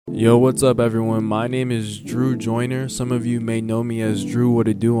Yo, what's up, everyone? My name is Drew Joyner. Some of you may know me as Drew What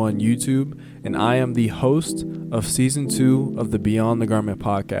It Do on YouTube, and I am the host of Season 2 of the Beyond the Garment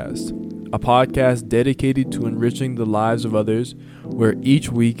podcast, a podcast dedicated to enriching the lives of others, where each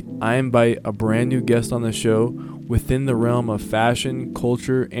week I invite a brand new guest on the show within the realm of fashion,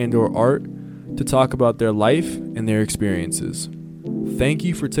 culture, and/or art to talk about their life and their experiences. Thank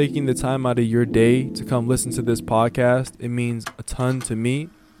you for taking the time out of your day to come listen to this podcast. It means a ton to me.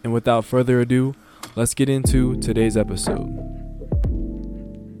 And without further ado, let's get into today's episode.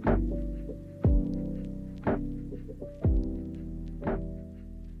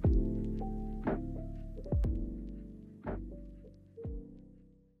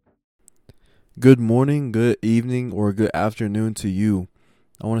 Good morning, good evening, or good afternoon to you.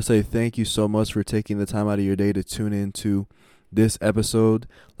 I want to say thank you so much for taking the time out of your day to tune into this episode.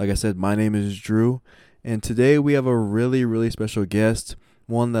 Like I said, my name is Drew, and today we have a really special guest.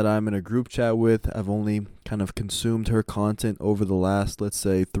 One that I'm in a group chat with. I've only kind of consumed her content over the last, let's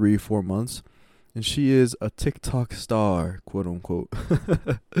say, 3-4 months. And she is a TikTok star, quote unquote.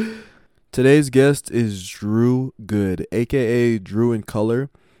 Today's guest is Drew Good, aka Drew in Color.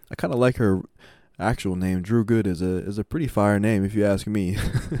 I kind of like her actual name. Drew Good is a pretty fire name if you ask me.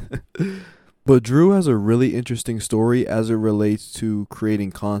 But Drew has a really interesting story as it relates to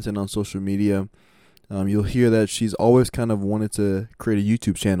creating content on social media. You'll hear that she's always kind of wanted to create a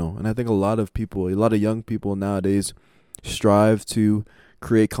YouTube channel. And I think a lot of young people nowadays strive to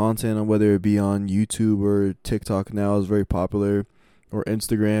create content, on whether it be on YouTube or TikTok now is very popular, or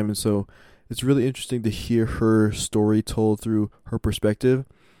Instagram. And so it's really interesting to hear her story told through her perspective.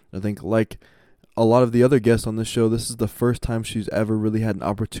 I think like a lot of the other guests on this show, this is the first time she's ever really had an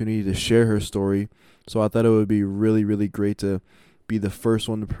opportunity to share her story. So I thought it would be really great to be the first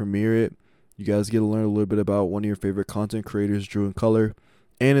one to premiere it. You guys get to learn a little bit about one of your favorite content creators, Drew in Color.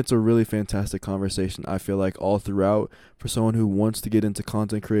 And it's a really fantastic conversation, I feel like, all throughout. For someone who wants to get into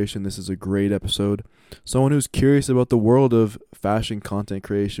content creation, this is a great episode. Someone who's curious about the world of fashion content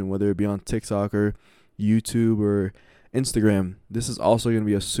creation, whether it be on TikTok or YouTube or Instagram, this is also going to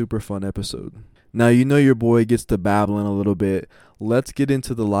be a super fun episode. Now, you know your boy gets to babbling a little bit. Let's get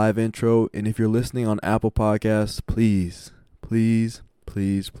into the live intro. And if you're listening on Apple Podcasts, please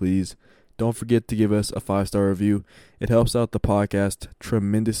don't forget to give us a 5-star review. It helps out the podcast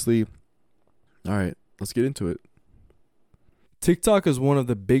tremendously. All right, let's get into it. TikTok is one of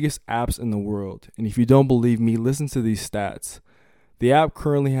the biggest apps in the world. And if you don't believe me, listen to these stats. The app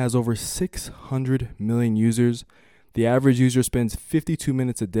currently has over 600 million users. The average user spends 52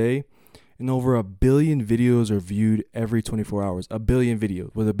 minutes a day. And over 1 billion videos are viewed every 24 hours. 1 billion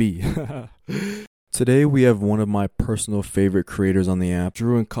videos with a B. Today we have one of my personal favorite creators on the app,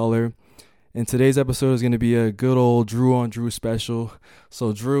 Drew in Color. And today's episode is going to be a good old Drew on Drew special.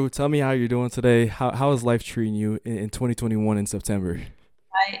 So, Drew, tell me how you're doing today. How is life treating you in 2021 in September?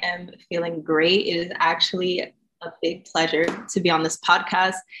 I am feeling great. It is actually a big pleasure to be on this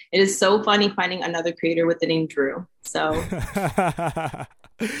podcast. It is so funny finding another creator with the name Drew. So,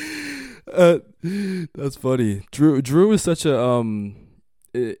 that's funny. Drew is such a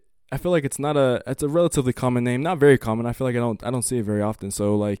I feel like it's a relatively common name, not very common. I feel like I don't see it very often.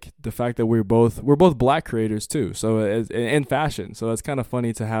 So like the fact that we're both black creators too. So in fashion, so it's kind of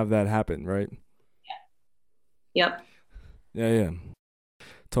funny to have that happen, right? Yep. Yeah.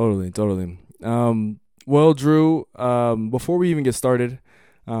 Totally. Well, Drew, before we even get started,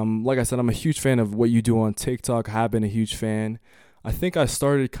 like I said, I'm a huge fan of what you do on TikTok. I have been a huge fan. I think I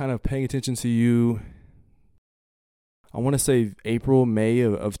started kind of paying attention to you, I want to say April, May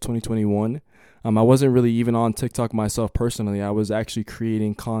of 2021. I wasn't really even on TikTok myself personally. I was actually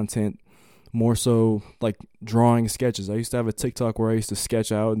creating content more so like drawing sketches. I used to have a TikTok where I used to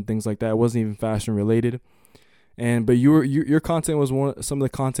sketch out and things like that. It wasn't even fashion related. But your content was some of the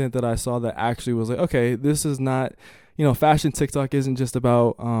content that I saw that actually was like, okay, this is not, fashion TikTok isn't just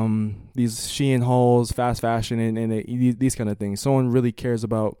about these Shein hauls, fast fashion, and these kind of things. Someone really cares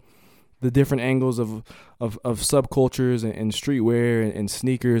about the different angles of subcultures and streetwear and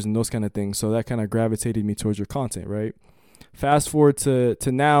sneakers and those kind of things. So that kind of gravitated me towards your content, right? Fast forward to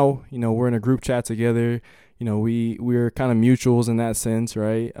now, we're in a group chat together. We're kind of mutuals in that sense,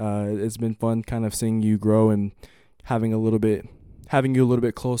 right? It's been fun kind of seeing you grow and having you a little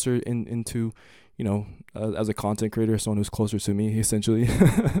bit closer into, as a content creator, someone who's closer to me, essentially.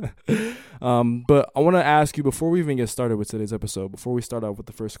 But I want to ask you, before we even get started with today's episode, before we start out with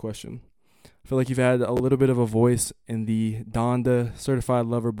the first question, I feel like you've had a little bit of a voice in the Donda Certified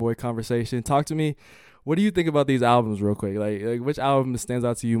Lover Boy conversation. Talk to me. What do you think about these albums real quick? Like which album stands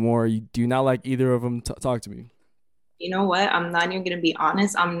out to you more? Do you not like either of them? Talk to me. You know what? I'm not even going to be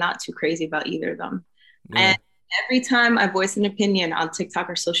honest. I'm not too crazy about either of them. Yeah. And every time I voice an opinion on TikTok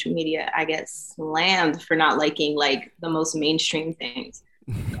or social media, I get slammed for not liking like the most mainstream things.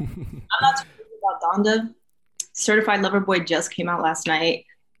 I'm not too crazy about Donda. Certified Lover Boy just came out last night.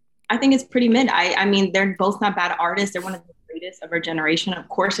 I think it's pretty mid. I mean, they're both not bad artists. They're one of the greatest of our generation. Of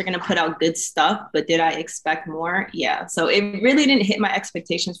course, they're going to put out good stuff, but did I expect more? Yeah. So it really didn't hit my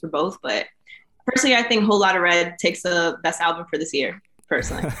expectations for both. But personally, I think Whole Lotta Red takes the best album for this year,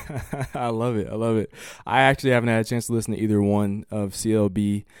 personally. I love it. I love it. I actually haven't had a chance to listen to either one of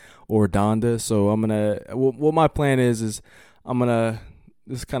CLB or Donda. So I'm going to, what my plan is I'm going to,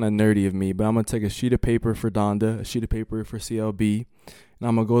 this is kind of nerdy of me, but I'm going to take a sheet of paper for Donda, a sheet of paper for CLB, and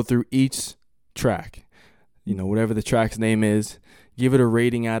I'm going to go through each track, whatever the track's name is, give it a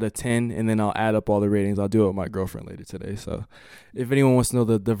rating out of 10, and then I'll add up all the ratings. I'll do it with my girlfriend later today. So if anyone wants to know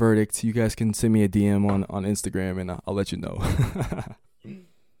the verdict, you guys can send me a DM on Instagram, and I'll let you know.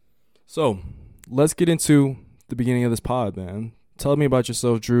 So let's get into the beginning of this pod, man. Tell me about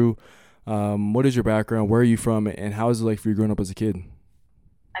yourself, Drew. What is your background? Where are you from? And how is it like for you growing up as a kid?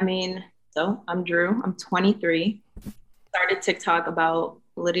 I mean, so I'm Drew. I'm 23. Started TikTok about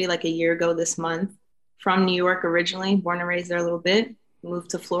literally like a year ago this month. From New York originally, born and raised there a little bit. Moved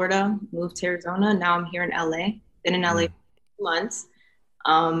to Florida, moved to Arizona. Now I'm here in LA. Been in LA for 2 months.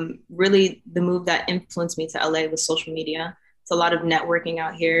 Really, the move that influenced me to LA was social media. It's a lot of networking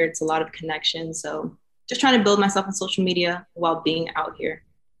out here. It's a lot of connections. So just trying to build myself on social media while being out here.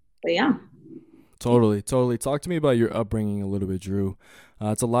 But yeah. Totally. Talk to me about your upbringing a little bit, Drew.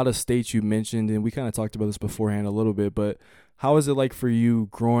 It's a lot of states you mentioned, and we kind of talked about this beforehand a little bit, but how is it like for you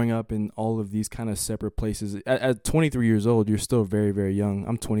growing up in all of these kind of separate places? At 23 years old, you're still very, very young.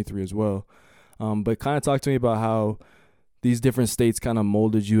 I'm 23 as well. But kind of talk to me about how these different states kind of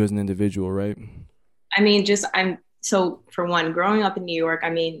molded you as an individual, right? I mean, so for one, growing up in New York, I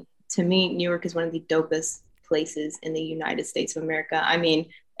mean, to me, New York is one of the dopest places in the United States of America. I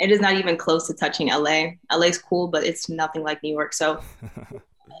mean, it is not even close to touching LA. LA's cool, but it's nothing like New York. So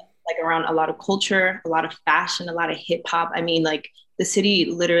like around a lot of culture, a lot of fashion, a lot of hip hop. I mean, like the city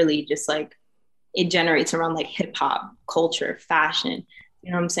literally just like it generates around like hip hop, culture, fashion.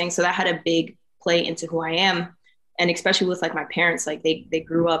 You know what I'm saying? So that had a big play into who I am. And especially with like my parents, like they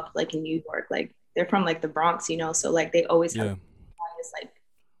grew up like in New York, like they're from like the Bronx, so like they always have this like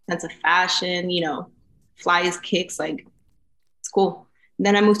sense of fashion, fly as kicks, like it's cool. And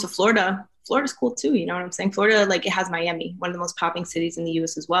then I moved to Florida. Florida's cool too, you know what I'm saying? Florida, like it has Miami, one of the most popping cities in the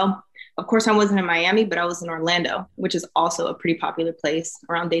US as well. Of course, I wasn't in Miami, but I was in Orlando, which is also a pretty popular place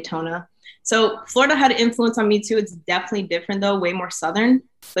around Daytona. So Florida had an influence on me too. It's definitely different though, way more Southern,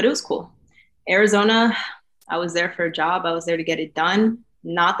 but it was cool. Arizona, I was there for a job. I was there to get it done.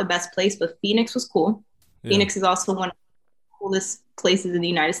 Not the best place, but Phoenix was cool. Yeah. Phoenix is also one of the coolest places in the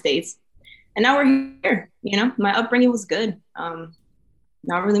United States. And now we're here, my upbringing was good.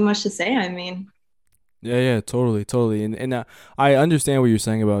 Not really much to say. I mean, yeah, totally. And I understand what you're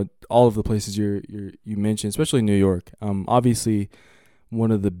saying about all of the places you mentioned, especially New York. Obviously, one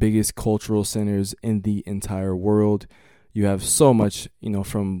of the biggest cultural centers in the entire world. You have so much,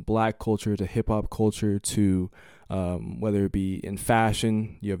 from black culture to hip hop culture to whether it be in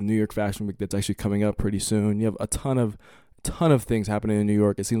fashion. You have New York Fashion Week that's actually coming up pretty soon. You have a ton of things happening in New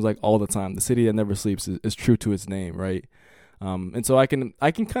York. It seems like all the time. The city that never sleeps is true to its name, right? And so I can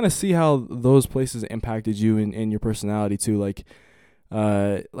kind of see how those places impacted you in your personality too. Like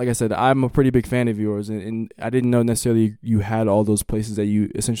I said, I'm a pretty big fan of yours, and I didn't know necessarily you had all those places that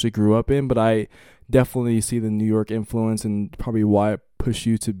you essentially grew up in, but I definitely see the New York influence and probably why it pushed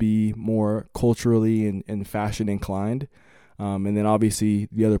you to be more culturally and fashion inclined. And then obviously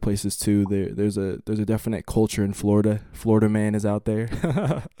the other places too. There's a definite culture in Florida. Florida man is out there,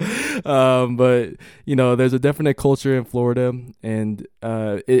 but there's a definite culture in Florida, and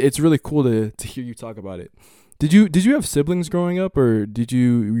it's really cool to hear you talk about it. Did you have siblings growing up, or did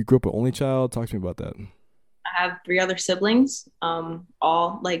you grew up an only child? Talk to me about that. I have 3 other siblings,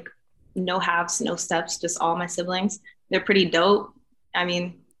 all like no halves, no steps, just all my siblings. They're pretty dope. I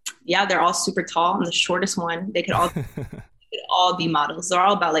mean, yeah, they're all super tall. I'm the shortest one. They could all be models. They're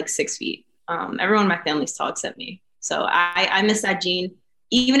all about like 6 feet. Everyone in my family's tall except me. So I miss that gene.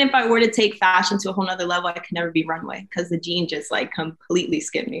 Even if I were to take fashion to a whole nother level, I could never be runway because the gene just like completely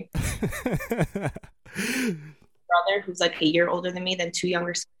skipped me. Brother who's like a year older than me, then 2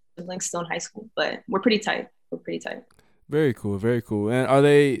 younger siblings still in high school, but we're pretty tight. Very cool. And are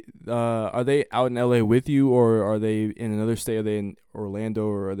they out in LA with you, or are they in another state? Are they in Orlando,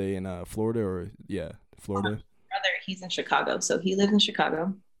 or are they in Florida? Florida. Brother, he's in Chicago, so he lives in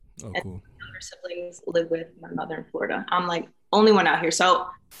Chicago. Oh, cool. Younger siblings live with my mother in Florida. I'm like only one out here. So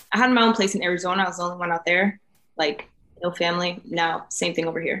I had my own place in Arizona. I was the only one out there. Like no family. Now same thing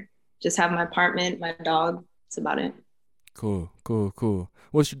over here. Just have my apartment, my dog. That's about it. Cool, cool, cool.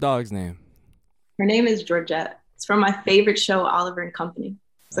 What's your dog's name? Her name is Georgette. It's from my favorite show, Oliver and Company.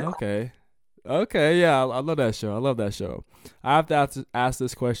 It's a Okay. Okay, yeah, I love that show. I love that show. I have to ask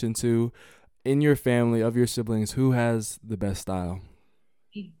this question too. In your family, of your siblings, who has the best style?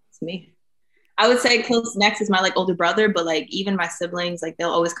 It's me. I would say close next is my like older brother, but like even my siblings, like they'll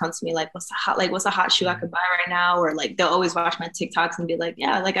always come to me like, what's a hot shoe I could buy right now? Or like they'll always watch my TikToks and be like,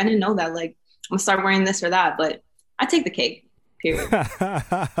 yeah, like I didn't know that. Like I'm gonna start wearing this or that. But I take the cake. Period.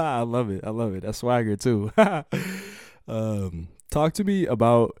 I love it. I love it. That's swagger too. Talk to me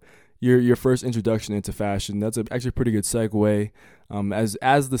about your first introduction into fashion. That's actually a pretty good segue.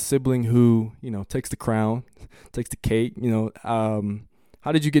 As the sibling who takes the crown, takes the cake.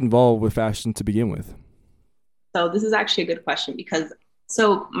 How did you get involved with fashion to begin with? So this is actually a good question because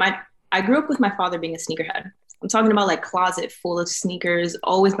so my I grew up with my father being a sneakerhead. I'm talking about like closet full of sneakers,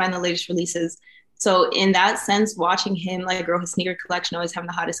 always buying the latest releases. So in that sense, watching him like grow his sneaker collection, always having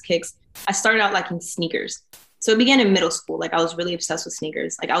the hottest kicks, I started out liking sneakers. So it began in middle school. Like I was really obsessed with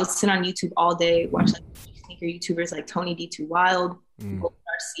sneakers. Like I would sit on YouTube all day, watch like sneaker YouTubers like Tony D2 Wild,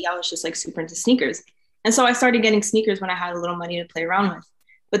 RC. I was just like super into sneakers. And so I started getting sneakers when I had a little money to play around with.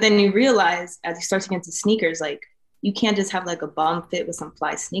 But then you realize as you start to get into sneakers, like you can't just have like a bum fit with some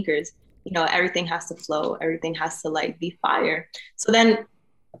fly sneakers. Everything has to flow. Everything has to like be fire. So then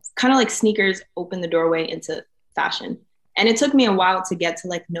kind of like sneakers opened the doorway into fashion. And it took me a while to get to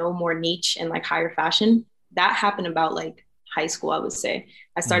like know more niche and like higher fashion. That happened about like high school, I would say.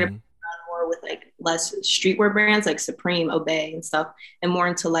 I started more with like less streetwear brands like Supreme, Obey and stuff, and more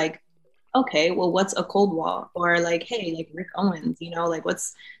into like, okay, well, what's a cold wall? Or like, hey, like Rick Owens, like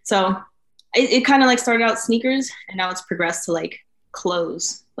what's so it kind of like started out sneakers and now it's progressed to like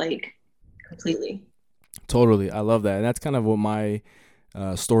clothes, like completely. Totally. I love that. And that's kind of what my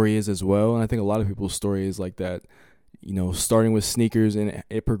story is as well. And I think a lot of people's story is like that, starting with sneakers and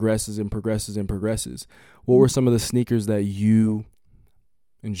it progresses and progresses and progresses. What were some of the sneakers that you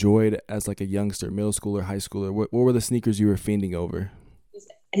enjoyed as like a youngster, middle schooler, high schooler? What were the sneakers you were fiending over?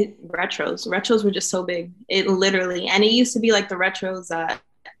 Retros were just so big. It literally, and it used to be like the retros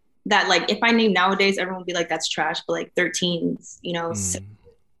that like if I name nowadays, everyone would be like, that's trash. But like 13s,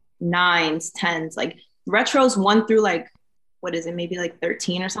 9s, 10s, like retros 1 through like, what is it? Maybe like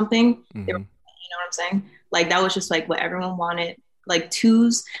 13 or something. They were, what I'm saying? Like that was just like what everyone wanted. Like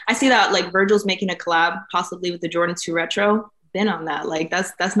 2s. I see that like Virgil's making a collab possibly with the Jordan 2 retro. Been on that. Like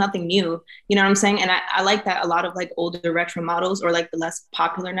that's nothing new. You know what I'm saying? And I like that a lot of like older retro models or like the less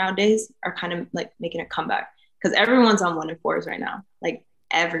popular nowadays are kind of like making a comeback because everyone's on 1 and 4s right now. Like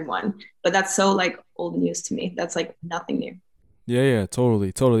everyone. But that's so like old news to me. That's like nothing new. Yeah,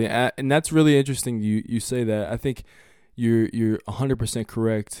 totally. And that's really interesting. You say that. I think you're 100%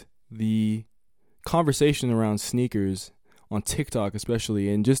 correct. The conversation around sneakers on TikTok, especially,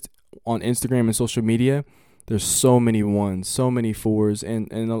 and just on Instagram and social media, there's so many 1s, so many 4s,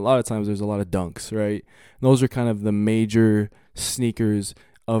 and a lot of times there's a lot of dunks, right? And those are kind of the major sneakers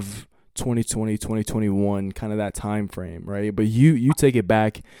of 2020, 2021, kind of that time frame, right? But you take it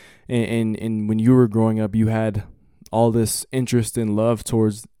back, and when you were growing up, you had all this interest and love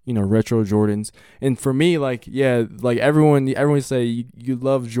towards retro Jordans. And for me, like everyone say you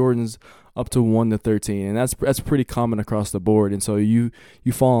love Jordans up to 1 to 13, and that's pretty common across the board. And so you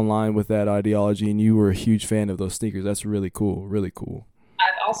fall in line with that ideology, and you were a huge fan of those sneakers. That's really cool.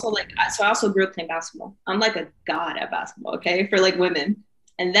 I've also I also grew up playing basketball. I'm like a god at basketball, okay, for like women.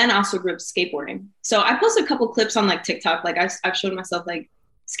 And then I also grew up skateboarding. So I posted a couple clips on like TikTok. Like I've showed myself like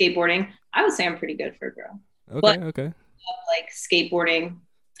skateboarding. I would say I'm pretty good for a girl. Okay. Like skateboarding,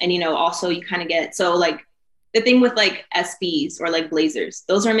 and also you kind of get so like the thing with like SBs or like Blazers,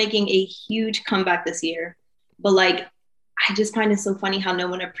 those are making a huge comeback this year. But like I just find it so funny how no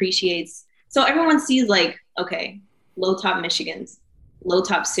one appreciates. So everyone sees like, okay, low top Michigans, low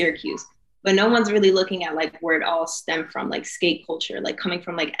top Syracuse, but no one's really looking at like where it all stemmed from, like skate culture, like coming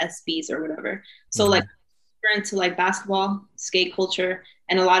from like SBs or whatever. So like we're into like basketball, skate culture,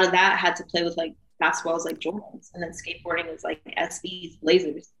 and a lot of that had to play with like basketball is like Jordans, and then skateboarding is like SBs,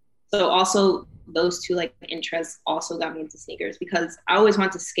 Blazers. So also those two like interests also got me into sneakers because I always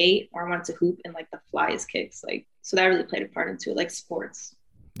wanted to skate or I wanted to hoop and like the flyest kicks. Like, so that really played a part into it, like sports.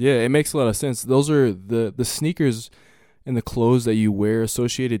 Yeah, it makes a lot of sense. Those are the sneakers and the clothes that you wear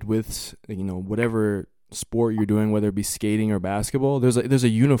associated with, whatever sport you're doing, whether it be skating or basketball. There's a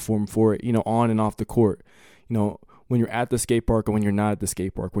uniform for it, on and off the court. when you're at the skate park and when you're not at the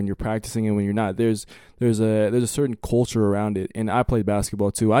skate park, when you're practicing and when you're not. There's a certain culture around it. And I played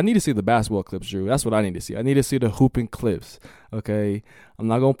basketball too. I need to see the basketball clips, Drew. That's what I need to see. I need to see the hooping clips. Okay, I'm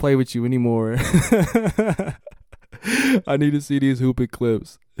not gonna play with you anymore. I need to see these hooping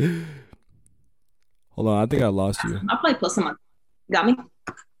clips. Hold on, I think I lost you. I'll probably post them on. Got me?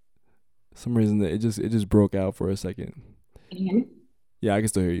 For some reason that it just broke out for a second. Can you hear me? Yeah, I can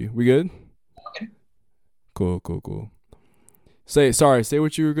still hear you. We good? Okay. Cool. Say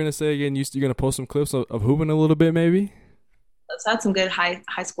what you were gonna say again. You're gonna post some clips of hooping a little bit, maybe. So I had some good high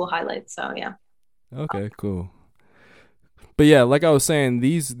school highlights. So yeah. Okay, cool. But yeah, like I was saying,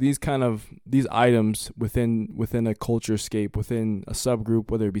 these items within a culture scape, within a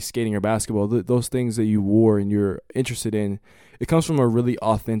subgroup, whether it be skating or basketball, those things that you wore and you're interested in, it comes from a really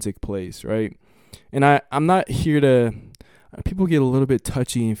authentic place, right? And I'm not here to. People get a little bit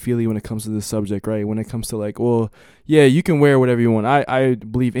touchy and feely when it comes to this subject, right? When it comes to like, well, yeah, you can wear whatever you want. I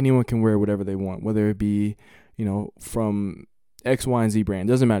believe anyone can wear whatever they want, whether it be, from X, Y, and Z brand.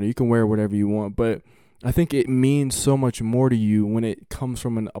 Doesn't matter. You can wear whatever you want. But I think it means so much more to you when it comes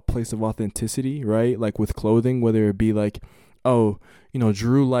from a place of authenticity, right? Like with clothing, whether it be like, oh,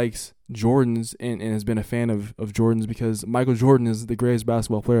 Drew likes Jordans and has been a fan of Jordans because Michael Jordan is the greatest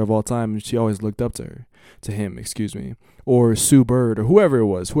basketball player of all time, and she always looked up to him, or Sue Bird or whoever it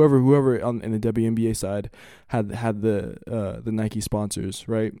was, whoever in the WNBA side had the Nike sponsors,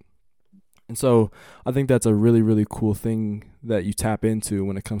 right? And so I think that's a really, really cool thing that you tap into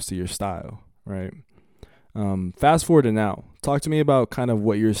when it comes to your style, right? Fast forward to now. Talk to me about kind of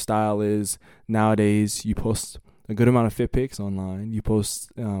what your style is nowadays. You post a good amount of fit pics online. You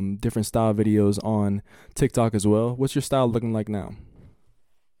post different style videos on TikTok as well. What's your style looking like now?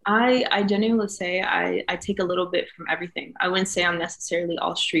 I genuinely say I take a little bit from everything. I wouldn't say I'm necessarily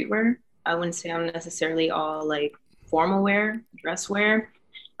all streetwear. I wouldn't say I'm necessarily all like formal wear, dress wear.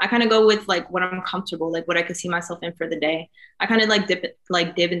 I kind of go with like what I'm comfortable, like what I could see myself in for the day. I kind of like dib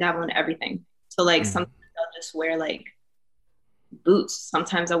and dabble in everything. So like sometimes I'll just wear like boots.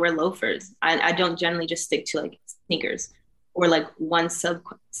 Sometimes I wear loafers. I don't generally just stick to like sneakers or like one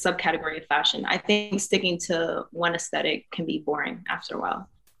subcategory of fashion. I think sticking to one aesthetic can be boring after a while.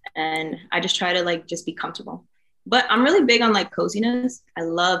 And I just try to like just be comfortable. But I'm really big on like coziness. I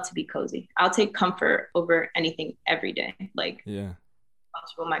love to be cozy. I'll take comfort over anything every day. Like yeah,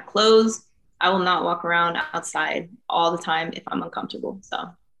 comfortable in my clothes. I will not walk around outside all the time if I'm uncomfortable. So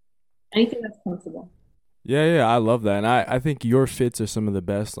anything that's comfortable. Yeah, I love that. And I think your fits are some of the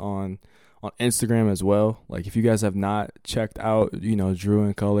best on Instagram as well. Like if you guys have not checked out, Drew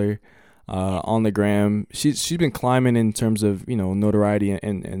in Color on the gram, she's been climbing in terms of, notoriety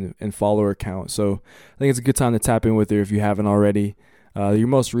and follower count. So I think it's a good time to tap in with her if you haven't already. Your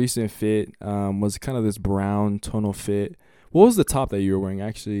most recent fit was kind of this brown tonal fit. What was the top that you were wearing?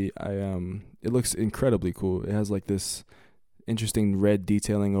 Actually, it looks incredibly cool. It has like this interesting red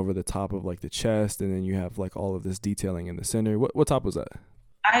detailing over the top of like the chest, and then you have like all of this detailing in the center. What top was that?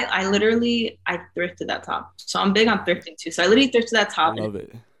 I literally thrifted that top. So I'm big on thrifting too. So I literally thrifted that top. I love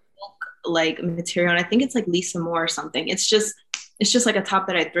it. Like material, and I think it's like Lisa Moore or something. It's just like a top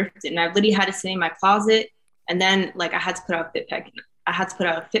that I thrifted, and I literally had it sitting in my closet. And then like I had to put out a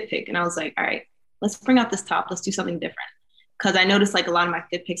fit pic. And I was like, all right, let's bring out this top. Let's do something different. Because I noticed like a lot of my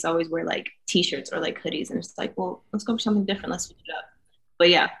fit pics always wear like t-shirts or like hoodies, and it's like, well, let's go for something different. Let's switch it up. But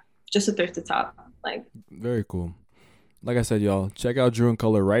yeah, just a thrifted top. Like very cool. Like I said, y'all, check out Drew in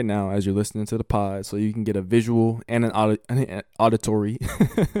Color right now as you're listening to the pod, so you can get a visual and an auditory.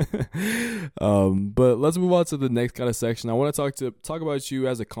 But let's move on to the next kind of section. I want to talk about you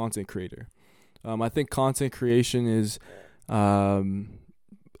as a content creator. I think content creation is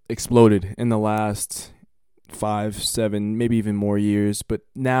exploded in the last 5, 7, maybe even more years. But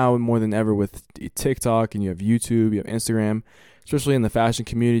now more than ever with TikTok, and you have YouTube, you have Instagram, especially in the fashion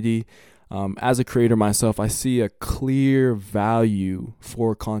community. As a creator myself, I see a clear value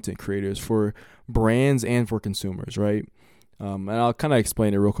for content creators, for brands, and for consumers, right? And I'll kind of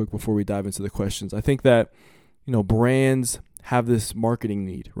explain it real quick before we dive into the questions. I think that, brands have this marketing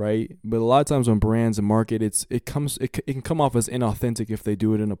need, right? But a lot of times when brands market, it can come off as inauthentic if they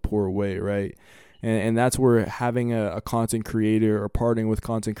do it in a poor way, right? And that's where having a content creator or partnering with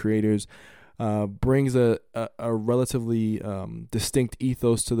content creators brings a relatively distinct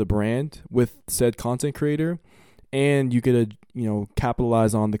ethos to the brand with said content creator, and you get to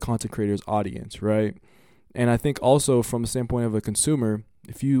capitalize on the content creator's audience, right? And I think also from the standpoint of a consumer,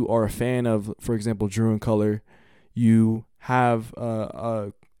 if you are a fan of, for example, Drew in Color, you have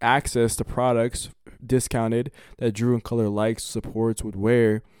access to products discounted that Drew in Color likes, supports, would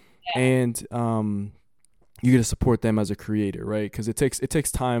wear, and you got to support them as a creator, right? Because it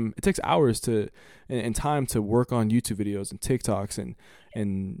takes time, it takes hours to and time to work on YouTube videos and TikToks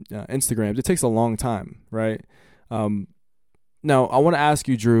and Instagrams. It takes a long time, right? Um, Now I want to ask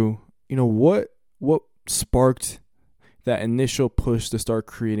you, Drew. What sparked that initial push to start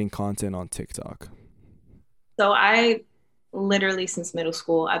creating content on TikTok? So I literally since middle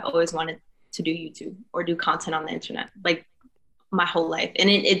school, I've always wanted to do YouTube or do content on the internet, like my whole life. And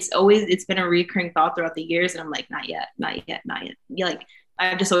it's been a recurring thought throughout the years. And I'm like, not yet, not yet, not yet. Yeah, like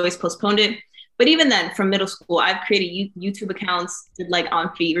I've just always postponed it. But even then, from middle school, I've created YouTube accounts, did like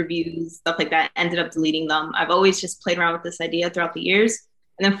on feed reviews, stuff like that, ended up deleting them. I've always just played around with this idea throughout the years.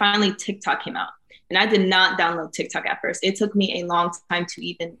 And then finally, TikTok came out. And I did not download TikTok at first. It took me a long time to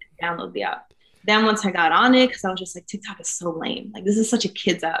even download the app. Then once I got on it, because I was just like, TikTok is so lame. Like, this is such a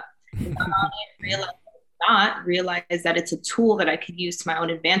kid's app. And got on it, realized that it's a tool that I could use to my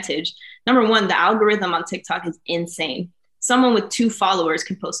own advantage. Number one, the algorithm on TikTok is insane. Someone with 2 followers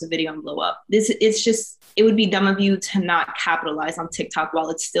can post a video and blow up. It would be dumb of you to not capitalize on TikTok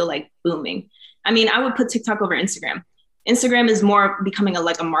while it's still like booming. I mean, I would put TikTok over Instagram. Instagram is more becoming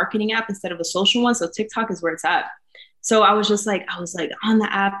a marketing app instead of a social one. So TikTok is where it's at. So I was on the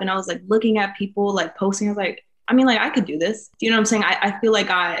app and I was like looking at people like posting. I was like, I mean, like I could do this. Do you know what I'm saying? I feel like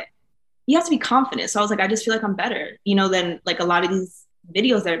you have to be confident. So I was like, I just feel like I'm better, than like a lot of these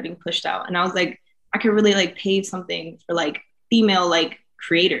videos that are being pushed out. And I was like, I could really like pave something for like female like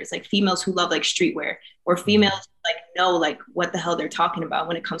creators, like females who love like streetwear or females who, like know like what the hell they're talking about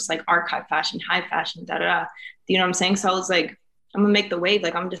when it comes to like archive fashion, high fashion, da da da. Do you know what I'm saying? So I was like, I'm gonna make the wave.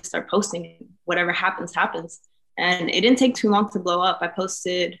 Like I'm gonna just start posting. Whatever happens, happens. And it didn't take too long to blow up. I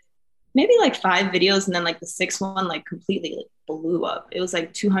posted maybe like 5 videos, and then like the 6th one like completely like blew up. It was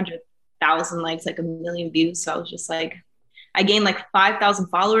like 200,000 likes, like 1 million views. So I was just like, I gained like 5,000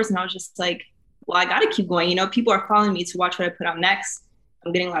 followers, and I was just like, well, I got to keep going. People are following me to watch what I put out next.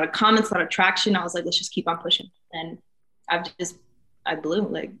 I'm getting a lot of comments, a lot of traction. I was like, let's just keep on pushing. And I blew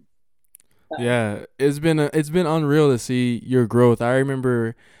like. Yeah, it's been unreal to see your growth. I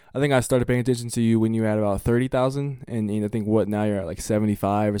think I started paying attention to you when you had about 30,000, and I think now you're at like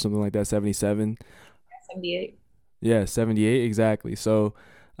 75 or something like that, 77. 78. Yeah, 78 exactly. So,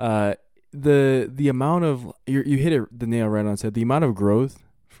 the amount of you hit the nail right on its head. The amount of growth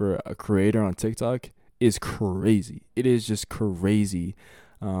for a creator on TikTok is crazy. It is just crazy.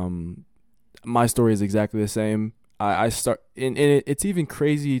 My story is exactly the same. I start and it's even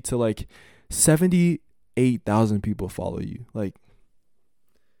crazy to like 78,000 people follow you.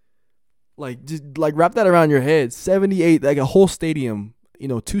 Just like wrap that around your head. 78, like a whole stadium, 2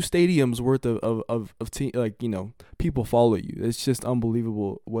 stadiums worth of people follow you. It's just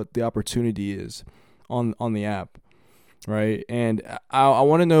unbelievable what the opportunity is on the app, right? And I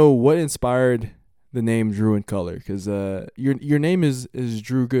want to know what inspired the name Drew in Color, because your name is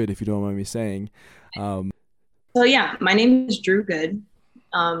Drew Good, if you don't mind me saying. So yeah, my name is Drew Good.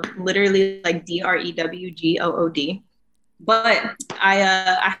 Literally like DREWGOOD. But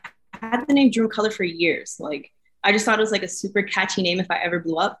I had the name Drew in Color for years. Like I just thought it was like a super catchy name if I ever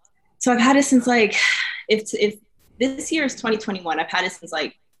blew up. So I've had it since like, if this year is 2021, I've had it since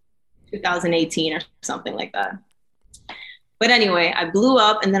like 2018 or something like that. But anyway, I blew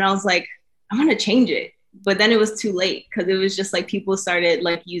up and then I was like, I want to change it. But then it was too late because it was just like people started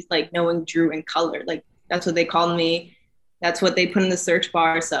like knowing Drew in Color. Like that's what they called me. That's what they put in the search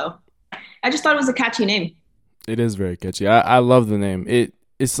bar. So I just thought it was a catchy name. It is very catchy. I love the name.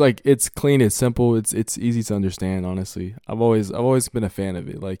 It's like, it's clean, it's simple, it's easy to understand, honestly. I've always been a fan of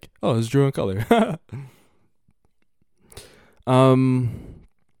it. Like, oh, it's Drew in Color. I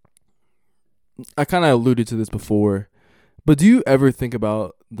kind of alluded to this before, but do you ever think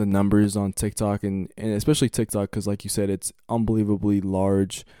about the numbers on TikTok and especially TikTok, because like you said, it's unbelievably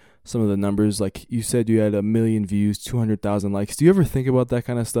large. Some of the numbers, like you said, you had 1 million views, 200,000 likes. Do you ever think about that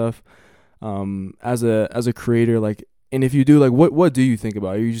kind of stuff as a creator? Like, and if you do, like, what do you think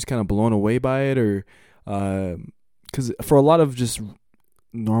about? Are you just kind of blown away by it, or because for a lot of just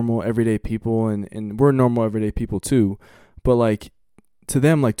normal everyday people, and we're normal everyday people too, but like to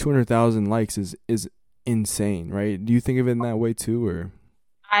them, like 200,000 likes is insane, right? Do you think of it in that way too, or?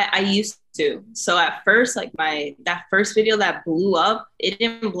 I used to. So at first, like that first video that blew up, it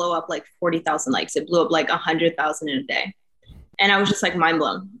didn't blow up like 40,000 likes. It blew up like 100,000 in a day. And I was just like mind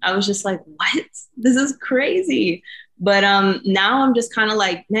blown. I was just like, what? This is crazy. But now I'm just kind of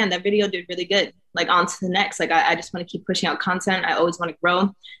like, man, that video did really good. Like on to the next. Like I just want to keep pushing out content. I always want to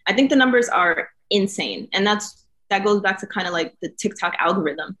grow. I think the numbers are insane. And that's that goes back to kind of like the TikTok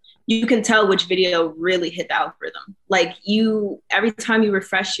algorithm. You can tell which video really hit the algorithm. Like every time you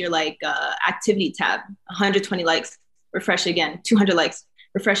refresh your like activity tab, 120 likes, refresh it again, 200 likes,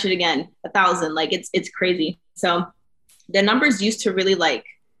 refresh it again, 1,000. Like it's crazy. So the numbers used to really like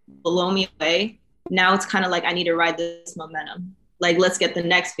blow me away. Now it's kind of like I need to ride this momentum. Like let's get the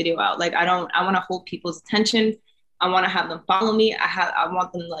next video out. Like I want to hold people's attention. I want to have them follow me. I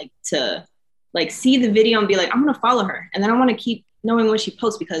want them like to like see the video and be like, I'm gonna follow her, and then I want to keep knowing what she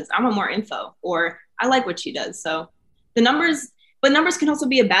posts because I want more info or I like what she does. So the numbers, but numbers can also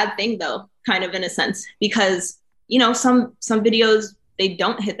be a bad thing though, kind of in a sense, because some videos they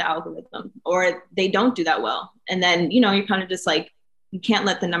don't hit the algorithm or they don't do that well, and then you're kind of just like you can't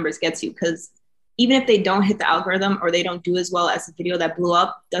let the numbers get to you because even if they don't hit the algorithm or they don't do as well as the video that blew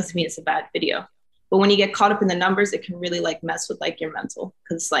up, doesn't mean it's a bad video. But when you get caught up in the numbers, it can really like mess with like your mental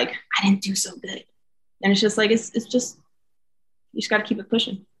because it's like, I didn't do so good. And it's just like, it's just, you just got to keep it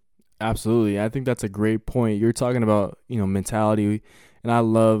pushing. Absolutely. I think that's a great point. You're talking about, mentality, and I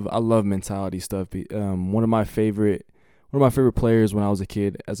love mentality stuff. One of my favorite players when I was a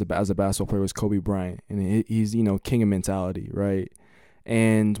kid as a basketball player was Kobe Bryant, and he's, king of mentality, right?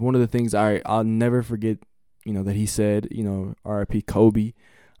 And one of the things I'll never forget, that he said, RIP Kobe.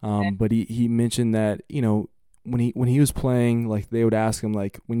 But he mentioned that, when he was playing, like they would ask him,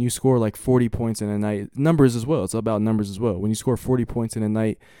 like, when you score like 40 points in a night, numbers as well. It's about numbers as well. When you score 40 points in a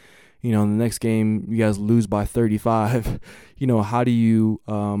night, in the next game you guys lose by 35, how do you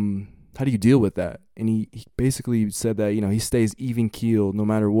deal with that? And he basically said that, he stays even keeled no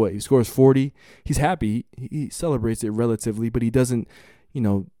matter what. He scores 40, he's happy, he celebrates it relatively, but he doesn't,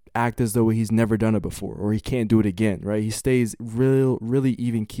 act as though he's never done it before or he can't do it again, right? He stays really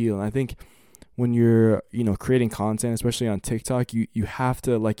even keel. And I think when you're, creating content, especially on TikTok, you have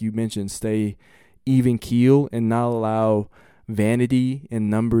to, like you mentioned, stay even keel and not allow vanity and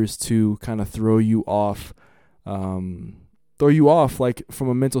numbers to kind of throw you off like from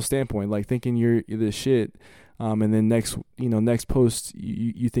a mental standpoint, like thinking you're the shit. And then next post,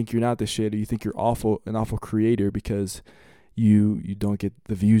 you think you're not the shit, or you think you're an awful creator because you don't get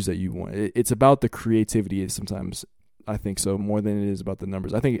the views that you want. It's about the creativity sometimes, I think so, more than it is about the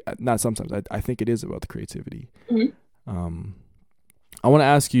numbers. I think not sometimes. I think it is about the creativity. Mm-hmm. I want to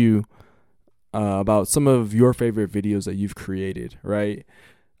ask you about some of your favorite videos that you've created, right?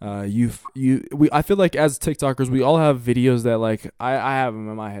 I feel like as TikTokers, we all have videos that like I have them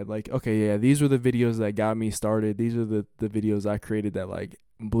in my head. Like, okay, yeah, these were the videos that got me started. These are the videos I created that like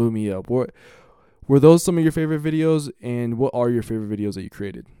blew me up. Were those some of your favorite videos, and what are your favorite videos that you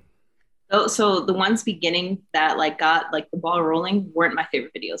created? So the ones beginning that like got like the ball rolling weren't my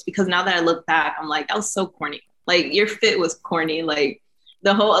favorite videos because now that I look back, I'm like, that was so corny. Like your fit was corny. Like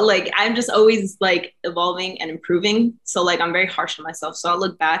the whole, like I'm just always like evolving and improving. So like I'm very harsh on myself. So I'll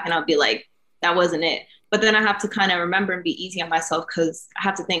look back and I'll be like, that wasn't it. But then I have to kind of remember and be easy on myself because I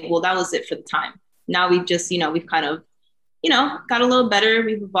have to think, well, that was it for the time. Now we've just, we've kind of got a little better.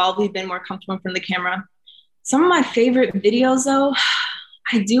 We've evolved. We've been more comfortable from the camera. Some of my favorite videos, though,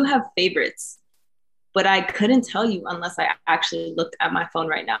 I do have favorites, but I couldn't tell you unless I actually looked at my phone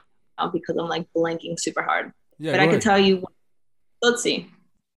right now because I'm like blanking super hard. Yeah, but I can tell you, let's see,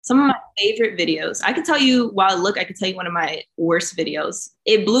 some of my favorite videos. I could tell you while I could tell you one of my worst videos.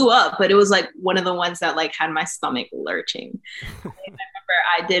 It blew up, but it was like one of the ones that like had my stomach lurching.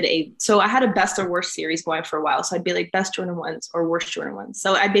 I had a best or worst series going for a while. So I'd be like best Jordan 1s or worst Jordan 1s.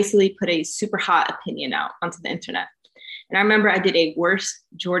 So I basically put a super hot opinion out onto the internet. And I remember I did a worst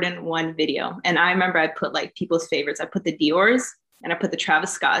Jordan 1 video. And I remember I put like people's favorites. I put the Dior's and I put the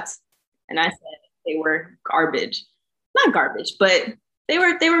Travis Scott's. And I said they were garbage. Not garbage, but they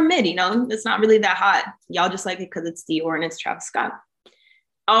were mid, it's not really that hot. Y'all just like it because it's Dior and it's Travis Scott.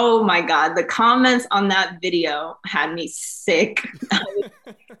 Oh my God, the comments on that video had me sick. That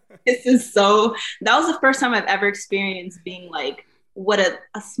was the first time I've ever experienced being like, what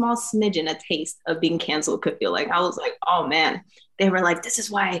a small smidgen, a taste of being canceled could feel like. I was like, oh man. They were like, this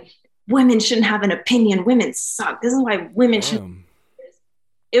is why women shouldn't have an opinion. Women suck. This is why women should.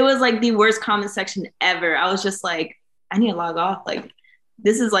 It was like the worst comment section ever. I was just like, I need to log off. Like,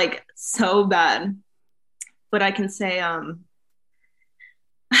 this is like so bad. But I can say, one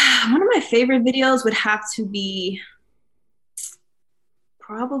of my favorite videos would have to be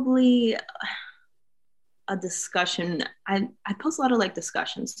probably a discussion. I post a lot of like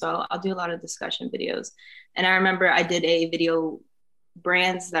discussions, so I'll do a lot of discussion videos. And I remember I did a video,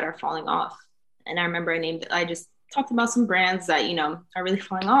 brands that are falling off. And I remember I just talked about some brands that, are really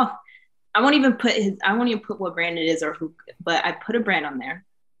falling off. I won't even put what brand it is or who, but I put a brand on there.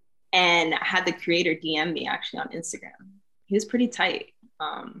 and I had the creator DM me actually on Instagram. He was pretty tight.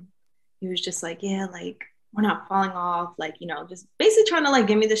 He was just like, yeah, like we're not falling off, like, just basically trying to like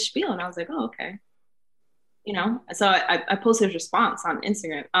give me the spiel. And I was like, oh, okay. So I posted his response on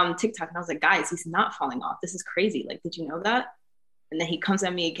Instagram, TikTok, and I was like, guys, he's not falling off. This is crazy. Like, did you know that? And then he comes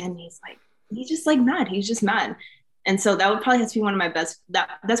at me again. And he's just like mad. He's just mad. And so that would probably have to be one of my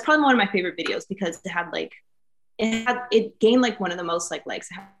that's probably one of my favorite videos because it gained like one of the most like likes.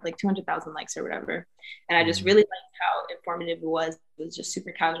 It had like 200,000 likes or whatever. And I just really liked how informative it was. It was just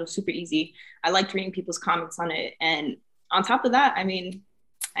super casual, super easy. I liked reading people's comments on it. And on top of that, I mean,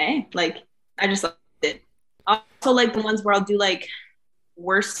 hey, like I just liked it. Also like the ones where I'll do like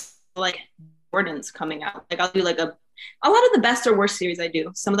worst like Jordans coming out. Like I'll do like a lot of the best or worst series I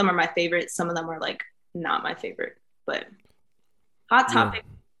do. Some of them are my favorite. Some of them are like not my favorite. But hot topic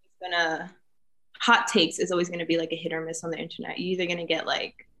hot takes is always gonna be like a hit or miss on the internet. You're either gonna get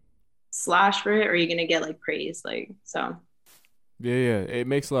like slash for it or you're gonna get like praise. Like so. Yeah, it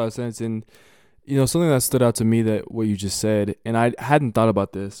makes a lot of sense. And something that stood out to me that what you just said, and I hadn't thought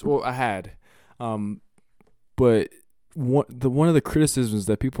about this. Well, I had, but one of the criticisms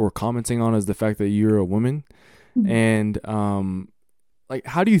that people were commenting on is the fact that you're a woman, and like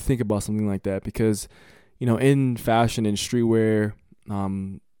how do you think about something like that? Because in fashion and streetwear,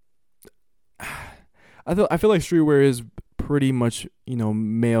 I feel like streetwear is pretty much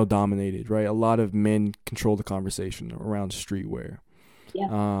male dominated, right? A lot of men control the conversation around streetwear.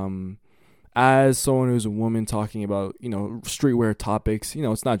 Yeah. As someone who's a woman talking about streetwear topics,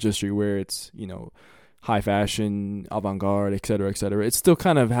 it's not just streetwear, it's high fashion, avant-garde, et cetera, et cetera. It still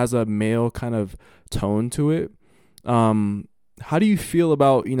kind of has a male kind of tone to it. How do you feel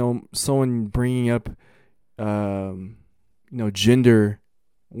about someone bringing up gender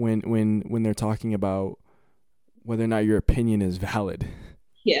when they're talking about whether or not your opinion is valid?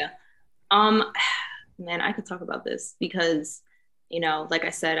 Yeah. Man, I could talk about this because, like I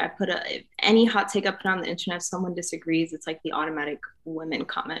said, any hot take I put on the internet, if someone disagrees, it's like the automatic women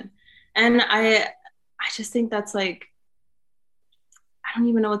comment. And I just think that's like, I don't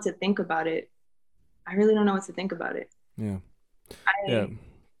even know what to think about it. I really don't know what to think about it. Yeah.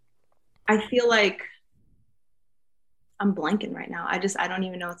 I feel like I'm blanking right now. I don't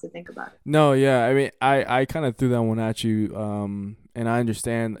even know what to think about it. No, yeah. I mean, I kind of threw that one at you, and I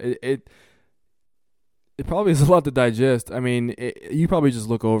understand it probably is a lot to digest. I mean, you probably just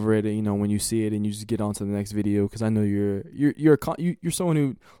look over it, when you see it, and you just get on to the next video. Because I know you're someone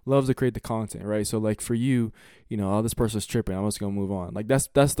who loves to create the content, right? So like for you, oh, this person's tripping, I'm just gonna move on. Like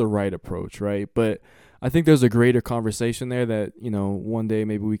that's the right approach, right? But I think there's a greater conversation there that one day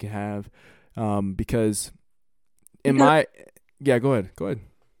maybe we can have, because. Go ahead.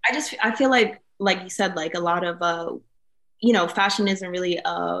 I feel like you said, like a lot of, fashion isn't really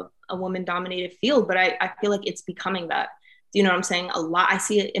a woman dominated field, but I feel like it's becoming that. Do you know what I'm saying? A lot, I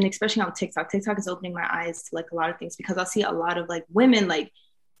see it, and especially on TikTok. TikTok is opening my eyes to like a lot of things because I see a lot of like women, like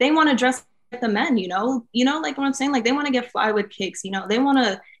they want to dress like the men, like what I'm saying? Like they want to get fly with kicks, they want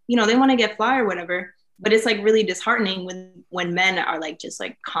to get fly or whatever. But it's like really disheartening when men are like just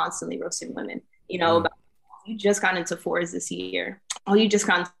like constantly roasting women, about you just got into fours this year. Oh, you just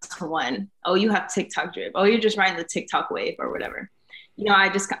got into one. Oh, you have TikTok drip. Oh, you're just riding the TikTok wave or whatever.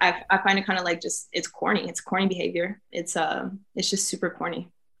 I find it kind of like just, it's corny. It's corny behavior. It's just super corny.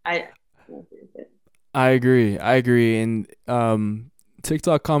 I agree. And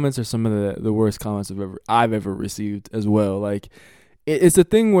TikTok comments are some of the worst comments I've ever received as well. Like it's a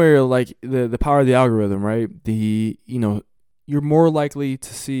thing where like the power of the algorithm, right? You're more likely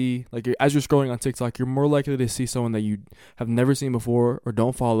to see, like as you're scrolling on TikTok, you're more likely to see someone that you have never seen before or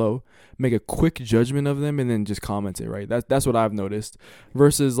don't follow, make a quick judgment of them, and then just comment it, right? That's what I've noticed.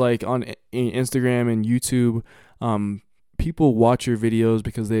 Versus like on Instagram and YouTube, people watch your videos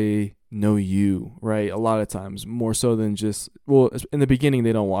because they know you, right? A lot of times, more so than just, well, in the beginning,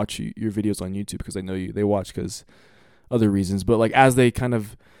 they don't watch your videos on YouTube because they know you. They watch because other reasons. But like as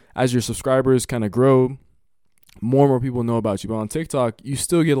your subscribers kind of grow, more and more people know about you. But on TikTok, you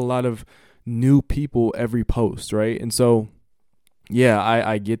still get a lot of new people every post, right? And so, yeah,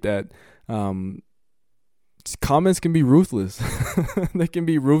 I get that. Comments can be ruthless. They can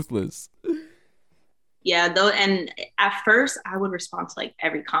be ruthless. Yeah, though, and at first I would respond to like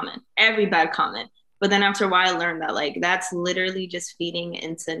every comment, every bad comment. But then after a while, I learned that like that's literally just feeding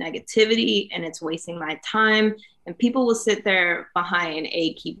into negativity and it's wasting my time. And people will sit there behind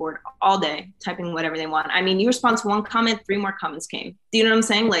a keyboard all day typing whatever they want. I mean, you respond to one comment, 3 more comments came. Do you know what I'm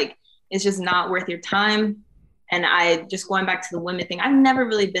saying? Like, it's just not worth your time. And I just going back to the women thing, I've never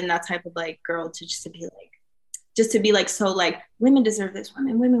really been that type of like girl to be like, just to be like, so like women deserve this,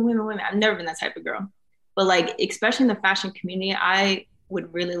 women. I've never been that type of girl. But like, especially in the fashion community, I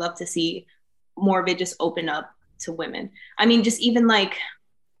would really love to see more of it just open up to women. I mean, just even like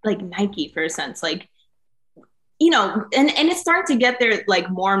Nike for a sense, like, you know, and it's starting to get there like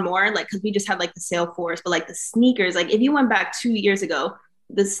more and more, like, because we just had like the sale force, but like the sneakers, like if you went back 2 years ago,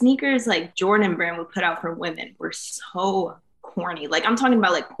 the sneakers like Jordan brand would put out for women were so corny. Like I'm talking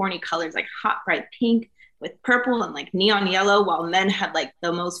about like corny colors, like hot bright pink with purple and like neon yellow, while men had like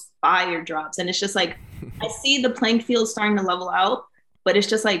the most fire drops. And it's just like, I see the playing field starting to level out, but it's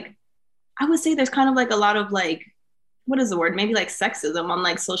just like, I would say there's kind of like a lot of like, what is the word? Maybe like sexism on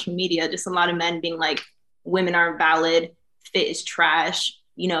like social media, just a lot of men being like, women aren't valid, fit is trash,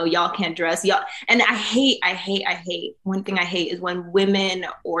 you know, y'all can't dress, y'all. And I hate. One thing I hate is when women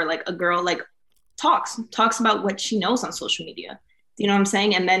or like a girl like talks about what she knows on social media. You know what I'm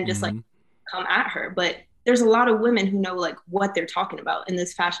saying? And then just like come at her. But there's a lot of women who know like what they're talking about in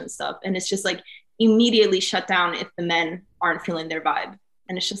this fashion stuff. And it's just like immediately shut down if the men aren't feeling their vibe.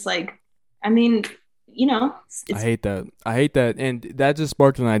 And it's just like, I mean, you know, I hate that. And that just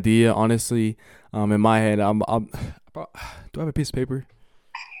sparked an idea, honestly. In my head, do I have a piece of paper?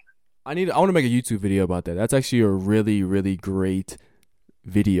 I want to make a YouTube video about that. That's actually a really, really great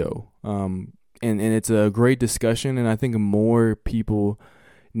video. And it's a great discussion, and I think more people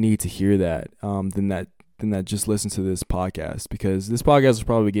need to hear that than that just listen to this podcast, because this podcast will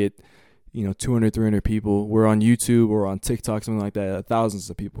probably get 200, 300 people. We're on YouTube or on TikTok, something like that. Thousands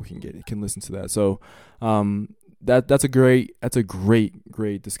of people can listen to that. So that's a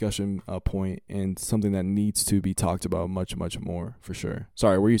great discussion point, and something that needs to be talked about much, much more, for sure.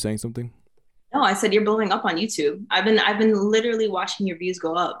 Sorry, were you saying something? No, I said you're blowing up on YouTube. I've been literally watching your views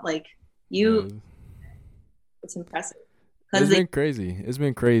go up. Like it's impressive. It's been crazy. It's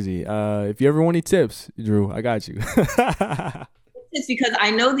been crazy. If you ever want any tips, Drew, I got you. It's because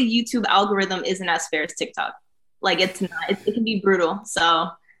I know the YouTube algorithm isn't as fair as TikTok. Like it's not. It can be brutal. So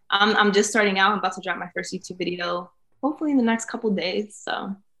I'm just starting out. I'm about to drop my first YouTube video, hopefully in the next couple of days.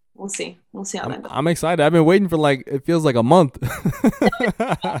 So we'll see. We'll see how that goes. I'm excited. I've been waiting for it feels like a month.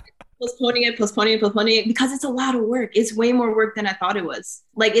 Postponing it because it's a lot of work. It's way more work than I thought it was.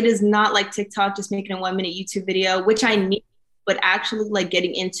 Like it is not like TikTok, just making a 1-minute YouTube video, which I need, but actually like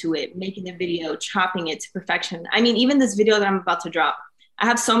getting into it, making the video, chopping it to perfection. I mean, even this video that I'm about to drop, I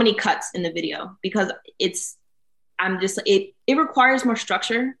have so many cuts in the video because it requires more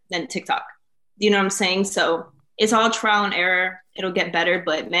structure than TikTok. You know what I'm saying? So it's all trial and error. It'll get better,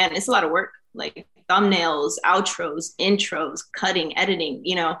 but man, it's a lot of work. Like thumbnails, outros, intros, cutting, editing,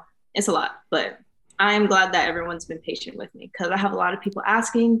 it's a lot, but I'm glad that everyone's been patient with me, because I have a lot of people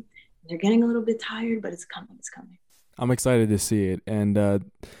asking. They're getting a little bit tired, but it's coming. I'm excited to see it. And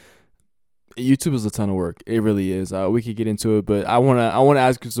YouTube is a ton of work. It really is. We could get into it, but I want to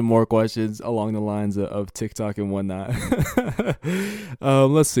ask you some more questions along the lines of TikTok and whatnot.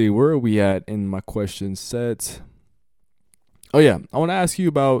 Let's see. Where are we at in my question set? Oh, yeah. I want to ask you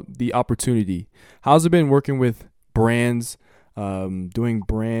about the opportunity. How's it been working with brands, doing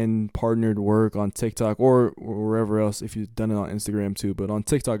brand partnered work on TikTok or wherever else, if you've done it on Instagram too, but on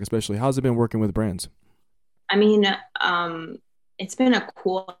TikTok especially? How's it been working with brands? I mean, it's been a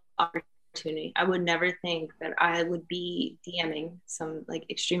cool opportunity. I would never think that I would be DMing some like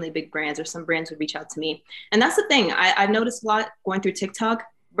extremely big brands, or some brands would reach out to me. And that's the thing. I've noticed a lot going through TikTok.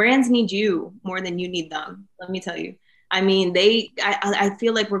 Brands need you more than you need them. Let me tell you. I mean, I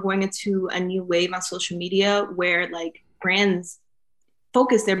feel like we're going into a new wave on social media where like brands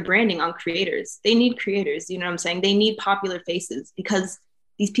focus their branding on creators. They need creators. You know what I'm saying? They need popular faces, because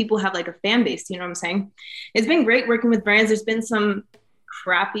these people have like a fan base. You know what I'm saying? It's been great working with brands. There's been some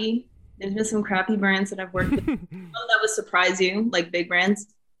crappy brands that I've worked with. That would surprise you, like big brands.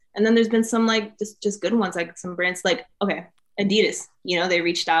 And then there's been some like just good ones, like some brands like, okay, Adidas, they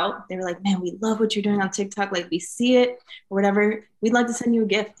reached out. They were like, man, we love what you're doing on TikTok. Like we see it or whatever. We'd like to send you a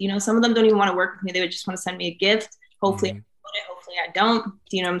gift. Some of them don't even want to work with me. They would just want to send me a gift. Hopefully I put it, hopefully I don't.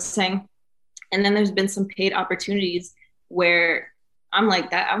 You know what I'm saying? And then there's been some paid opportunities where I'm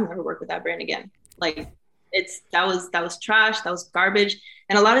like, that I'll never work with that brand again. Like that was trash. That was garbage.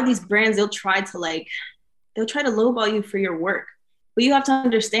 And a lot of these brands, they'll try to lowball you for your work. But you have to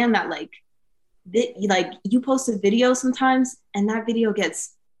understand that like you post a video sometimes and that video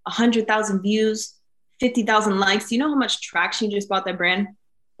gets 100,000 views, 50,000 likes. Do you know how much traction you just bought that brand?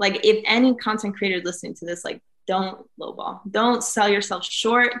 Like if any content creator listening to this, like don't lowball, don't sell yourself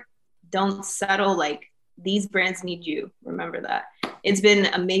short, don't settle. Like these brands need you. Remember that. It's been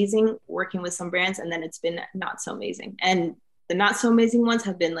amazing working with some brands, and then it's been not so amazing. And the not so amazing ones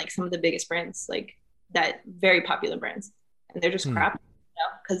have been like some of the biggest brands. Like that very popular brands, and they're just crap,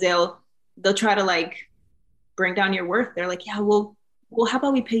 because they'll try to like bring down your worth. They're like, yeah, well, how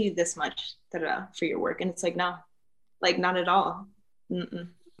about we pay you this much for your work? And it's like, no, like not at all. Mm-mm.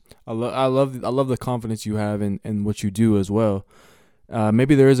 I love the confidence you have in what you do as well.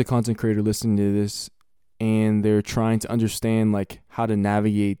 Maybe there is a content creator listening to this and they're trying to understand like how to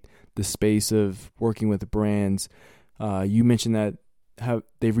navigate the space of working with brands. You mentioned that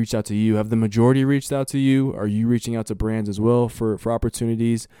they've reached out to you. Have the majority reached out to you? Are you reaching out to brands as well for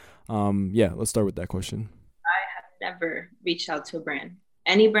opportunities? Let's start with that question. I have never reached out to a brand.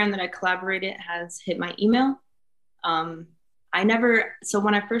 Any brand that I collaborated has hit my email. So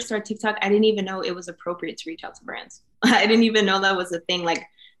when I first started TikTok, I didn't even know it was appropriate to reach out to brands. I didn't even know that was a thing. Like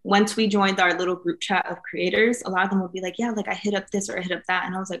once we joined our little group chat of creators, a lot of them would be like, yeah, like I hit up this or I hit up that.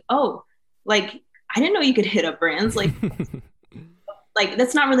 And I was like, oh, like I didn't know you could hit up brands. Like, like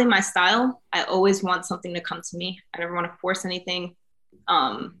that's not really my style. I always want something to come to me. I never want to force anything.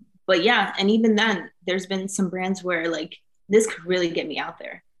 But yeah, and even then there's been some brands where like this could really get me out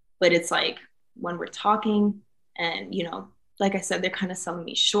there. But it's like when we're talking and, like I said, they're kind of selling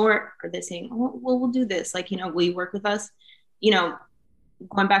me short, or they're saying, oh, well, we'll do this. Like, will you work with us?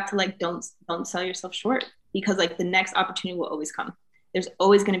 Going back to like, don't sell yourself short, because like the next opportunity will always come. There's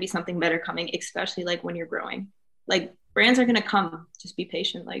always going to be something better coming, especially like when you're growing. Like brands are going to come. Just be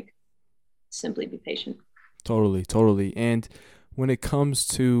patient. Like simply be patient. Totally. And when it comes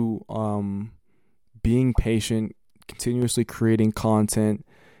to being patient, continuously creating content,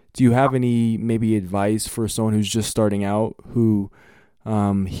 do you have any maybe advice for someone who's just starting out, who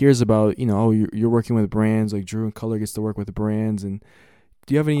hears about, you're working with brands, like Drew in Color gets to work with the brands, and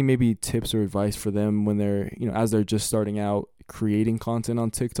do you have any maybe tips or advice for them when they're, as they're just starting out creating content on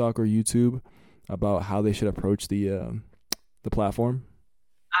TikTok or YouTube, about how they should approach the platform?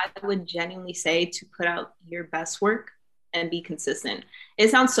 I would genuinely say to put out your best work and be consistent.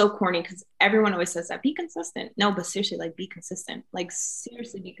 It sounds so corny because everyone always says that, be consistent. No, but seriously, like be consistent. Like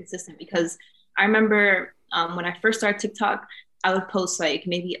seriously be consistent, because I remember when I first started TikTok, I would post like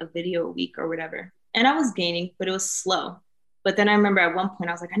maybe a video a week or whatever. And I was gaining, but it was slow. But then I remember at one point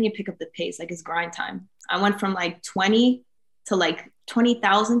I was like, I need to pick up the pace. Like it's grind time. I went from like 20 to like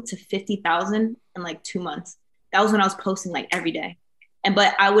 20,000 to 50,000 in like 2 months. That was when I was posting like every day.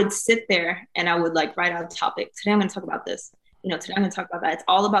 But I would sit there and I would like write out a topic. Today I'm going to talk about this. Today I'm going to talk about that. It's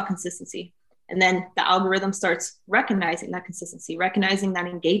all about consistency. And then the algorithm starts recognizing that consistency, recognizing that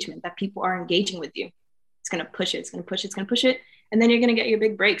engagement, that people are engaging with you. It's going to push it. It's going to push it. It's going to push it. And then you're going to get your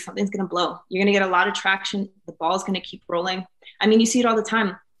big break. Something's going to blow. You're going to get a lot of traction. The ball's going to keep rolling. I mean, you see it all the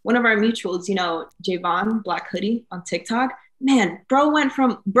time. One of our mutuals, Javon Black Hoodie on TikTok, man, bro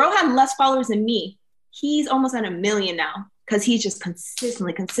had less followers than me. He's almost at 1 million now, because he's just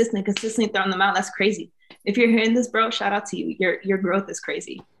consistently throwing them out. That's crazy. If you're hearing this, bro, shout out to you. Your growth is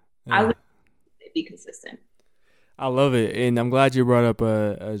crazy. Yeah. I would be consistent. I love it. And I'm glad you brought up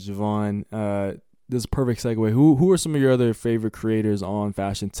Javon. This is a perfect segue. Who are some of your other favorite creators on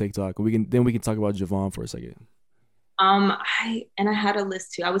fashion TikTok? We can talk about Javon for a second. I had a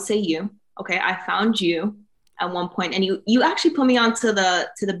list too. I would say you. Okay, I found you at one point, and you actually put me onto the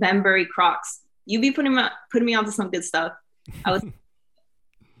Benbury Crocs. You be putting me onto some good stuff.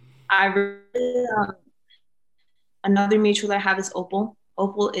 Another mutual that I have is Opal.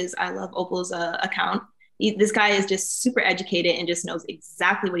 I love Opal's account. This guy is just super educated and just knows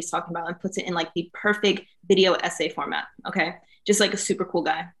exactly what he's talking about and puts it in like the perfect video essay format. Okay. Just like a super cool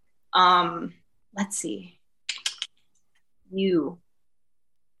guy. Let's see. You,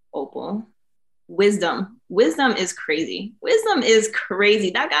 Opal. Wisdom is crazy.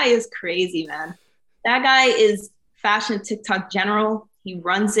 That guy is crazy, man. That guy is fashion TikTok general. He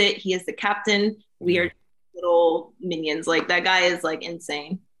runs it. He is the captain. We are little minions. Like that guy is like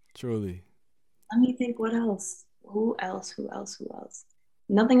insane. Truly. Let me think. What else? Who else?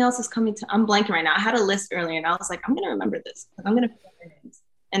 Nothing else is coming to. I'm blanking right now. I had a list earlier, and I was like, I'm gonna remember this. I'm gonna put their names,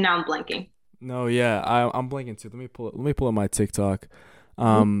 and now I'm blanking. No, yeah, I'm blanking too. Let me pull up my TikTok.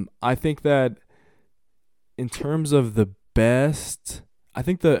 I think that in terms of the best, I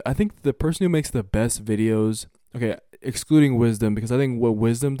think the person who makes the best videos, okay, excluding Wisdom, because I think what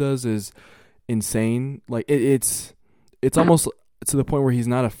Wisdom does is insane. Like it's almost to the point where he's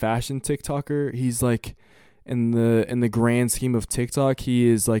not a fashion TikToker. He's like in the grand scheme of TikTok, he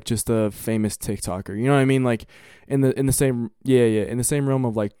is like just a famous TikToker. You know what I mean? Like in the same in the same realm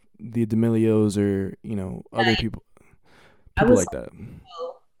of like the D'Amelios or other people like that.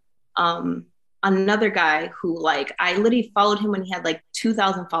 Another guy who like I literally followed him when he had like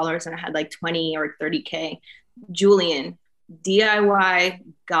 2,000 followers and I had like 20 or 30K. Julian DIY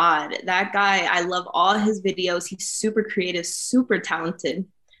God. That guy, I love all his videos. He's super creative, super talented.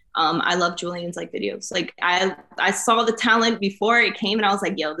 I love Julian's like videos. Like I saw the talent before it came, and I was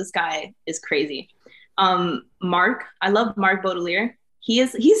like, yo, this guy is crazy. Mark, I love Mark Baudelaire.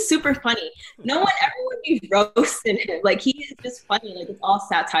 He's super funny. No one ever would be roasting him. Like he is just funny. Like it's all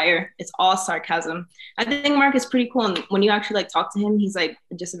satire. It's all sarcasm. I think Mark is pretty cool. And when you actually like talk to him, he's like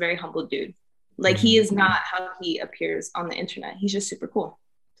just a very humble dude. Like he is not how he appears on the internet. He's just super cool.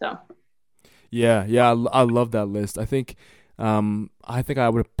 So Yeah, I love that list. I think I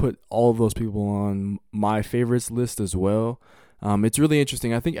would have put all of those people on my favorites list as well. It's really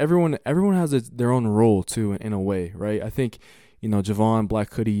interesting. I think everyone has their own role too, in a way, right? I think Javon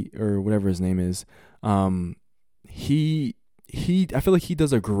Black Hoodie or whatever his name is. He I feel like he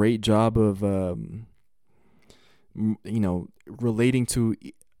does a great job of relating to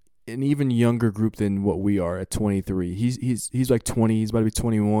an even younger group than what we are at 23. He's like 20. He's about to be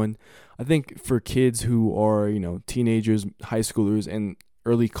 21. I think for kids who are teenagers, high schoolers, and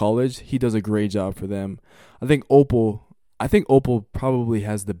early college, he does a great job for them. I think Opal probably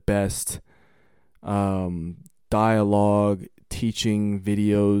has the best dialogue, teaching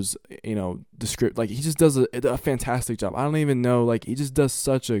videos, the script. Like he just does a fantastic job. I don't even know, like he just does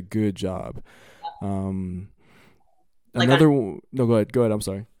such a good job. like No, go ahead. I'm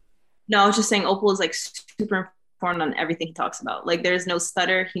sorry. no, I was just saying Opal is like super informed on everything he talks about. Like there's no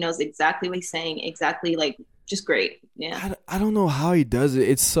stutter. He knows exactly what he's saying. Exactly, like just great. Yeah. I don't know how he does it.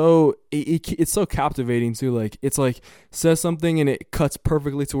 It's so captivating too. Like it's like says something and it cuts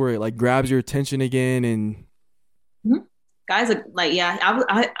perfectly to where it like grabs your attention again. And Mm-hmm. Guys, like yeah,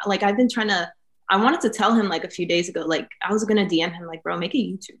 I've been trying to. I wanted to tell him like a few days ago. Like I was gonna DM him like, bro, make a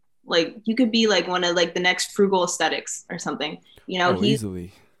YouTube. Like you could be like one of like the next frugal aesthetics or something. He's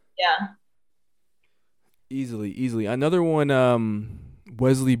easily, yeah. easily. Another one.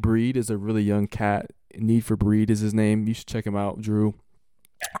 Wesley Breed is a really young cat. Need for Breed is his name. You should check him out. Drew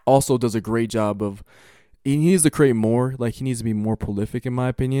also does a great job of. He needs to create more. Like he needs to be more prolific, in my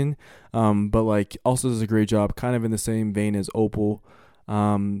opinion. But like also does a great job, kind of in the same vein as Opal,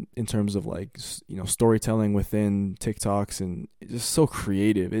 in terms of like storytelling within TikToks, and it's just so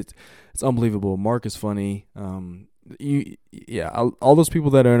creative. It's unbelievable. Mark is funny. All those people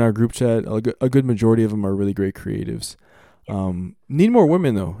that are in our group chat, a good majority of them are really great creatives. Need more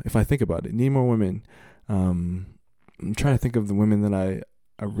women though. If I think about it, need more women. I'm trying to think of the women that I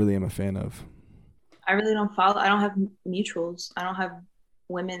really am a fan of. I really don't follow. I don't have mutuals. I don't have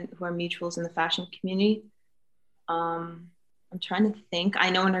women who are mutuals in the fashion community. I'm trying to think. I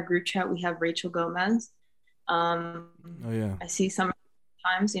know in our group chat we have Rachel Gomez. Oh yeah. I see sometimes,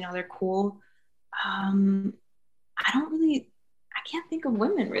 they're cool. I don't really. I can't think of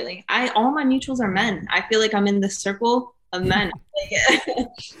women really. All my mutuals are men. I feel like I'm in the circle of men.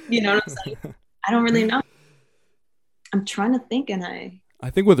 You know what I'm saying? I don't really know. I'm trying to think, and I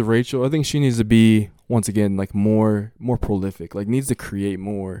think with Rachel, I think she needs to be once again like more prolific. Like needs to create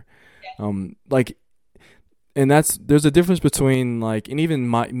more. Like, and there's a difference between like, and even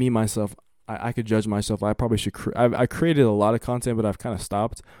myself, I could judge myself. I probably should. I created a lot of content, but I've kind of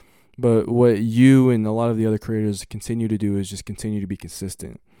stopped. But what you and a lot of the other creators continue to do is just continue to be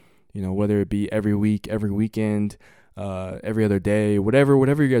consistent. Whether it be every week, every weekend, every other day,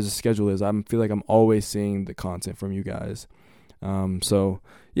 whatever you guys' schedule is. I feel like I'm always seeing the content from you guys. So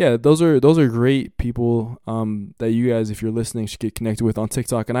yeah, those are great people that you guys, if you're listening, should get connected with on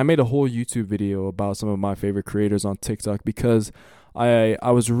TikTok. And I made a whole YouTube video about some of my favorite creators on TikTok because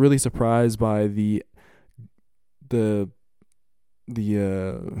I was really surprised by the I'm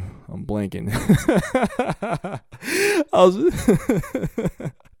blanking. I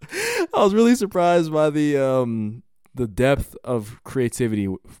was really surprised by the depth of creativity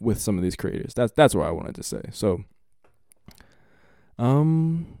with some of these creators. That's what I wanted to say. So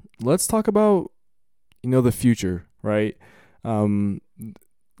let's talk about the future, right?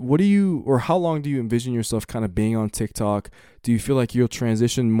 What do you, or how long do you envision yourself kind of being on TikTok? Do you feel like you'll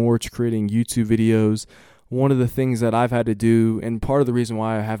transition more to creating YouTube videos? One of the things that I've had to do, and part of the reason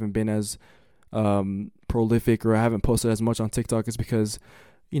why I haven't been as prolific or I haven't posted as much on TikTok is because,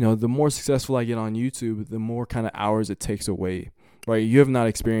 the more successful I get on YouTube, the more kind of hours it takes away, right? You have not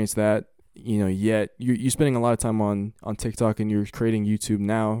experienced that, yet. You're spending a lot of time on TikTok and you're creating YouTube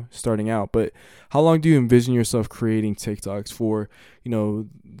now, starting out. But how long do you envision yourself creating TikToks for,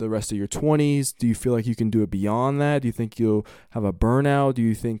 the rest of your 20s? Do you feel like you can do it beyond that? Do you think you'll have a burnout? Do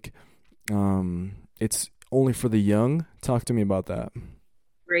you think it's only for the young? Talk to me about that.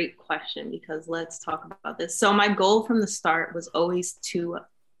 great question because let's talk about this. So my goal from the start was always to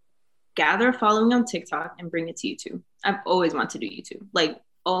gather a following on TikTok and bring it to YouTube. I've always wanted to do YouTube, like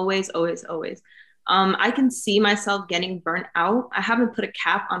always, always, always. I can see myself getting burnt out. I haven't put a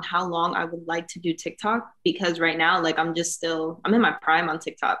cap on how long I would like to do TikTok because right now, like I'm in my prime on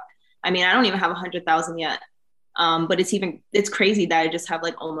TikTok. I mean, I don't even have 100,000 yet. But it's crazy that I just have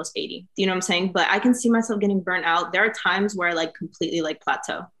like almost 80. Do you know what I'm saying? But I can see myself getting burnt out. There are times where I like completely like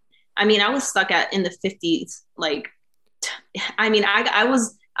plateau. I mean, I was stuck at in the 50s. Like, I mean, I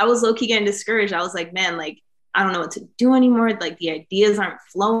was low key getting discouraged. I was like, man, like I don't know what to do anymore. Like the ideas aren't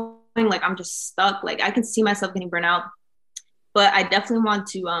flowing. Like I'm just stuck. Like I can see myself getting burnt out. But I definitely want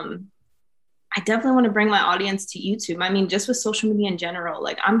to bring my audience to YouTube. I mean, just with social media in general,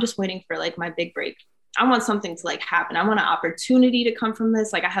 like I'm just waiting for like my big break. I want something to like happen. I want an opportunity to come from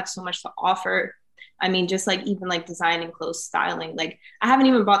this. Like I have so much to offer. I mean, just like even like designing clothes, styling. Like I haven't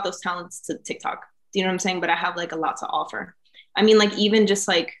even brought those talents to TikTok. Do you know what I'm saying? But I have like a lot to offer. I mean, like even just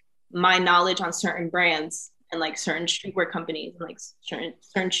like my knowledge on certain brands and like certain streetwear companies and like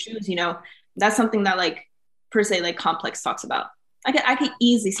certain shoes, you know, that's something that like per se like Complex talks about. I could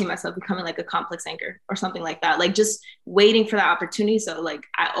easily see myself becoming like a Complex anchor or something like that. Like just waiting for that opportunity. So like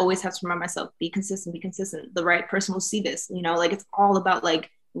I always have to remind myself, be consistent, be consistent. The right person will see this, you know, like it's all about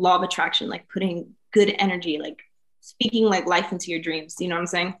like law of attraction, like putting good energy, like speaking like life into your dreams. You know what I'm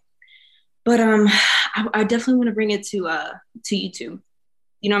saying? But I definitely want to bring it to YouTube.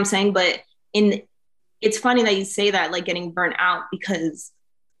 You know what I'm saying? But in it's funny that you say that, like getting burnt out, because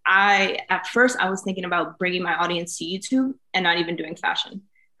at first I was thinking about bringing my audience to YouTube and not even doing fashion,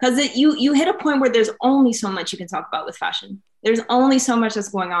 because you hit a point where there's only so much you can talk about with fashion. There's only so much that's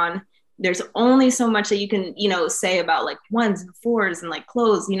going on. There's only so much that you can, you know, say about like ones and fours and like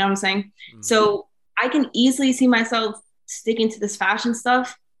clothes. You know what I'm saying? Mm-hmm. So I can easily see myself sticking to this fashion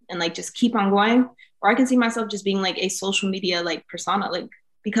stuff and like just keep on going, or I can see myself just being like a social media like persona, like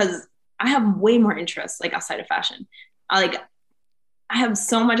because I have way more interests like outside of fashion. I have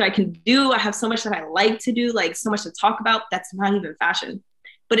so much I can do. I have so much that I like to do, like so much to talk about. That's not even fashion.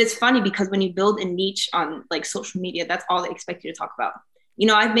 But it's funny because when you build a niche on like social media, that's all they expect you to talk about. You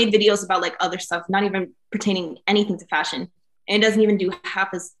know, I've made videos about like other stuff, not even pertaining anything to fashion. And it doesn't even do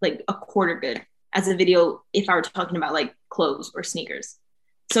half as like a quarter good as a video if I were talking about like clothes or sneakers.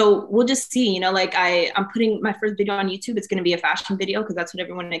 So we'll just see, you know, like I'm putting my first video on YouTube. It's going to be a fashion video because that's what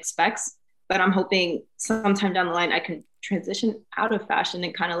everyone expects. But I'm hoping sometime down the line, I can transition out of fashion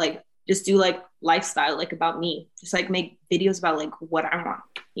and kind of like just do like lifestyle, like about me, just like make videos about like what I want,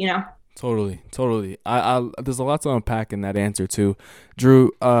 you know? Totally. I there's a lot to unpack in that answer too.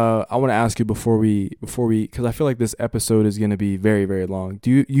 Drew, I want to ask you before we, cause I feel like this episode is going to be very, very long.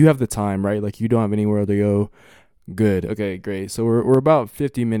 Do you have the time, right? Like you don't have anywhere to go. Good. Okay, great. So we're about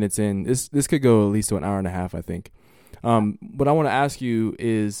 50 minutes in. This could go at least to an hour and a half, I think. What I want to ask you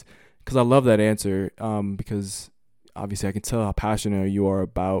is, because I love that answer, because obviously I can tell how passionate you are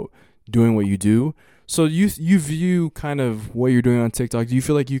about doing what you do. So you view kind of what you're doing on TikTok. Do you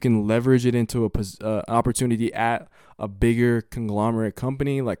feel like you can leverage it into an opportunity at a bigger conglomerate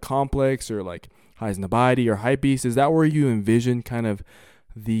company like Complex or like Highsnobiety or Hypebeast? Is that where you envision kind of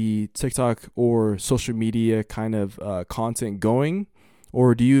the TikTok or social media kind of content going?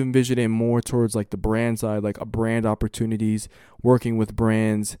 Or do you envision it more towards like the brand side, like a brand opportunities, working with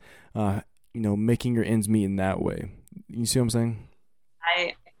brands, making your ends meet in that way? You see what I'm saying?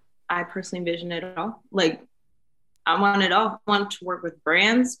 I personally envision it all. Like I want it all. I want to work with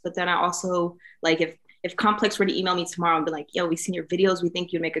brands, but then I also like if Complex were to email me tomorrow and be like, yo, we've seen your videos, we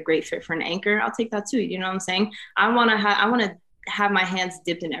think you'd make a great fit for an anchor, I'll take that too. You know what I'm saying? I want to have my hands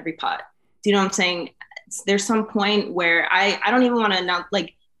dipped in every pot. Do you know what I'm saying? There's some point where I don't even want to announce,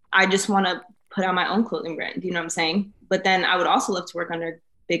 like, I just want to put out my own clothing brand. Do you know what I'm saying? But then I would also love to work under a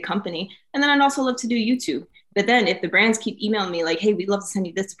big company. And then I'd also love to do YouTube. But then if the brands keep emailing me like, hey, we'd love to send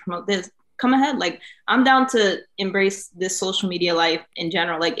you this to promote this, come ahead. Like, I'm down to embrace this social media life in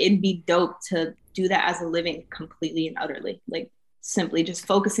general. Like, it'd be dope to do that as a living completely and utterly. Like, simply just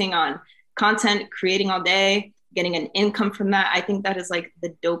focusing on content, creating all day, getting an income from that. I think that is like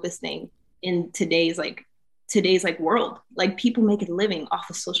the dopest thing in today's world. Like, people make a living off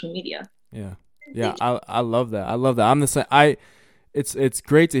of social media. Yeah. I love that. I'm the same. It's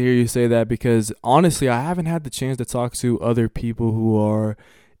great to hear you say that, because honestly, I haven't had the chance to talk to other people who are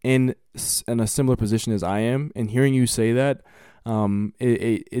in a similar position as I am, and hearing you say that,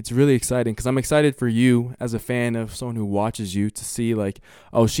 it's really exciting, because I'm excited for you as a fan of someone who watches you to see like,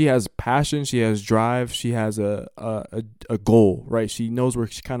 oh, she has passion, she has drive, she has a goal, right? She knows where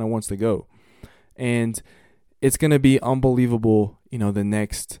she kind of wants to go, and it's going to be unbelievable, the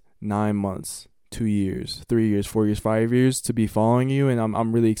next 9 months, 2 years, 3 years, 4 years, 5 years to be following you, and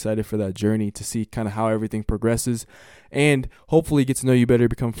I'm really excited for that journey to see kind of how everything progresses, and hopefully get to know you better,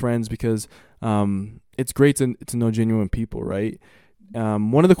 become friends, because it's great to know genuine people, right?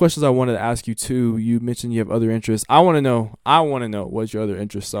 One of the questions I wanted to ask you too, you mentioned you have other interests. I want to know what your other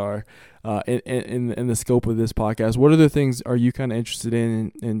interests are, in the scope of this podcast. What other things are you kind of interested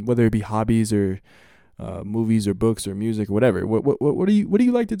in, whether it be hobbies or movies or books or music or whatever? What do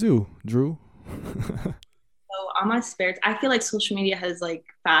you like to do, Drew? So on my spare, I feel like social media has like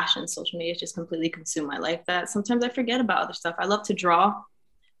fashion. Social media has just completely consumed my life. That sometimes I forget about other stuff. I love to draw.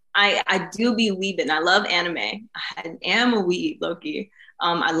 I do be weebing. I love anime. I am a weeb, Loki.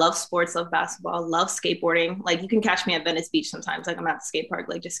 I love sports, love basketball, love skateboarding. Like you can catch me at Venice Beach sometimes. Like I'm at the skate park,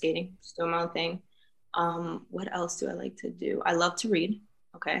 like just skating, just doing my own thing. What else do I like to do? I love to read.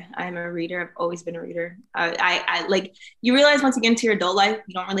 Okay, I am a reader. I've always been a reader. I like, you realize once you get into your adult life,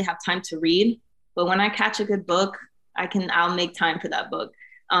 you don't really have time to read. But when I catch a good book, I'll make time for that book.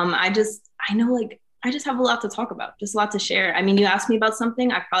 I know like I just have a lot to talk about, just a lot to share. I mean, you asked me about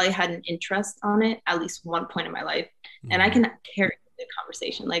something, I probably had an interest on it at least one point in my life, and I can carry the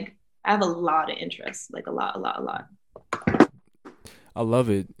conversation. Like I have a lot of interests, like a lot. I love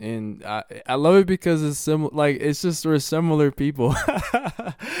it, and I love it because it's similar. Like it's just we're similar people.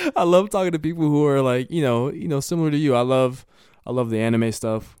 I love talking to people who are like similar to you. I love the anime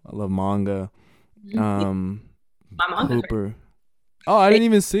stuff. I love manga. My manga. Hooper. Oh, I didn't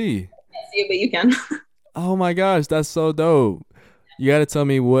even see. See it, but you can. Oh my gosh, that's so dope. You got to tell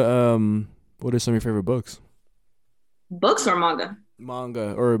me what are some of your favorite books? Books or manga?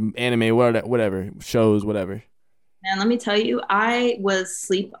 Manga or anime, whatever, shows, whatever. Man, let me tell you, I was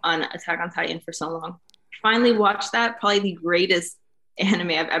asleep on Attack on Titan for so long. Finally watched that, probably the greatest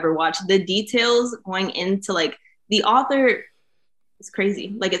anime I've ever watched. The details going into like the author, it's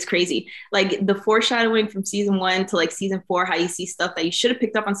crazy. Like it's crazy. Like the foreshadowing from season 1 to like season 4, how you see stuff that you should have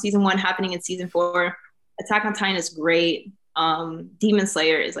picked up on season 1 happening in season 4. Attack on Titan is great. Demon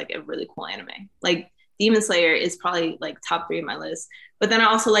Slayer is like a really cool anime. Like Demon Slayer is probably like top 3 of my list. But then I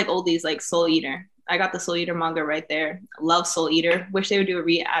also like oldies like Soul Eater. I got the Soul Eater manga right there. I love Soul Eater. Wish they would do a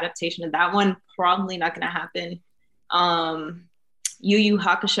re-adaptation of that one. Probably not going to happen. Yu Yu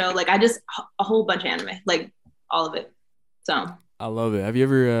Hakusho. Like I just a whole bunch of anime. Like all of it. So I love it. Have you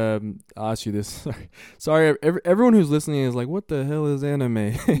ever? I'll ask you this. Sorry, everyone who's listening is like, "What the hell is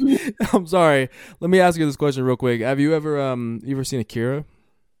anime?" I'm sorry. Let me ask you this question real quick. Have you ever seen Akira?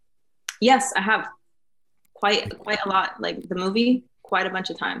 Yes, I have. Quite a lot. Like the movie, quite a bunch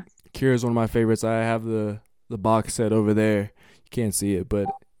of times. Akira is one of my favorites. I have the box set over there. You can't see it, but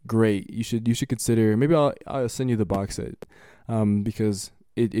great. You should consider. Maybe I'll send you the box set, because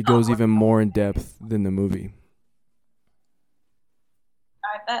it goes even more in depth than the movie.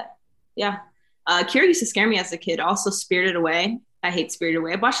 I bet. Yeah. Kira used to scare me as a kid. Also, Spirited Away. I hate Spirited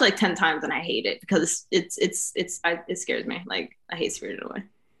Away. I've watched it like 10 times and I hate it because it scares me. Like I hate Spirited Away.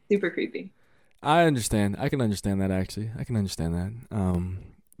 Super creepy. I understand. I can understand that actually. I can understand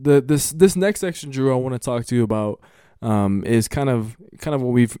that. This next section, Drew, I want to talk to you about is kind of what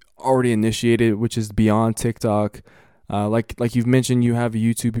we've already initiated, which is beyond TikTok. Like you've mentioned, you have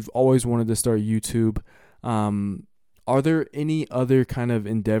YouTube. You've always wanted to start YouTube. Are there any other kind of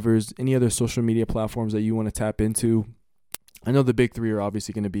endeavors, any other social media platforms that you want to tap into? I know the big 3 are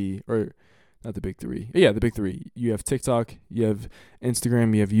obviously going to be, or not the big 3. Yeah, the big 3. You have TikTok, you have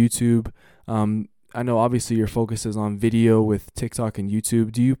Instagram, you have YouTube. I know obviously your focus is on video with TikTok and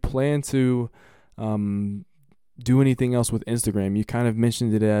YouTube. Do you plan to do anything else with Instagram? You kind of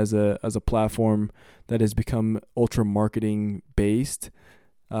mentioned it as a platform that has become ultra marketing based.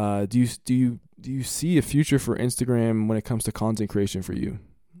 Do you see a future for Instagram when it comes to content creation for you,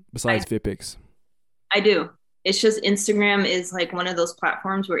 besides FitPics? I do. It's just Instagram is like one of those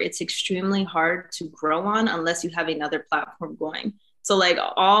platforms where it's extremely hard to grow on unless you have another platform going. So like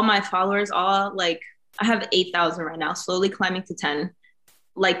all my followers, I have 8,000 right now, slowly climbing to 10.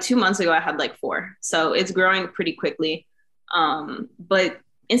 Like 2 months ago, I had like 4. So it's growing pretty quickly. But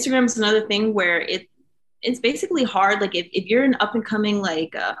Instagram is another thing where it's basically hard. Like if you're an up and coming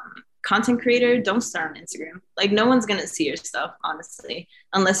content creator, don't start on Instagram. Like no one's gonna see your stuff, honestly,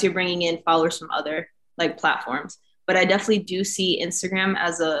 unless you're bringing in followers from other like platforms. But I definitely do see Instagram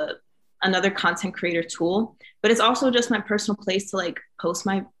as another content creator tool. But it's also just my personal place to like post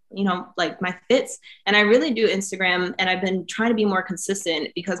my my fits. And I really do Instagram, and Have been trying to be more consistent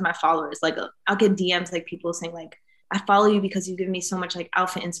because my followers, like I'll get DMs like people saying like, I follow you because you give me so much like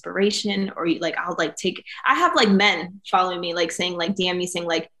outfit inspiration, or I have like men following me, like saying like DM me saying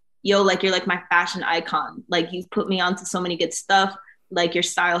like, yo, like you're like my fashion icon. Like you've put me onto so many good stuff. like your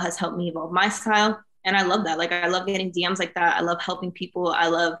style has helped me evolve my style. And I love that. Like I love getting DMs like that. I love helping people. I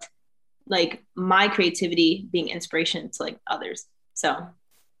love like my creativity being inspiration to like others. So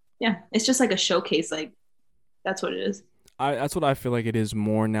yeah, it's just like a showcase. Like that's what it is. That's what I feel like it is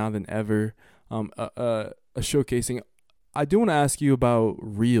more now than ever. A showcasing. I do want to ask you about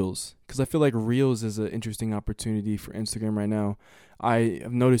Reels because I feel like Reels is an interesting opportunity for Instagram right now. I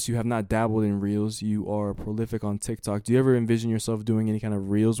have noticed you have not dabbled in Reels. You are prolific on TikTok. Do you ever envision yourself doing any kind of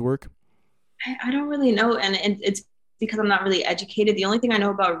Reels work? I don't really know. And it's because I'm not really educated. The only thing I know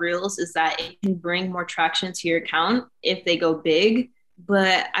about Reels is that it can bring more traction to your account if they go big.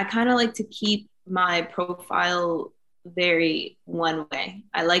 But I kind of like to keep my profile very one way.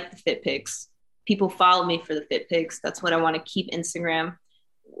 I like the fit pics. People follow me for the fit pics. That's what I want to keep Instagram.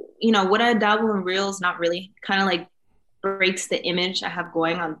 You know, would I dabble in Reels? Not really. Kind of like breaks the image I have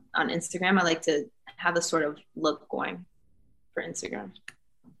going on Instagram. I like to have a sort of look going for Instagram.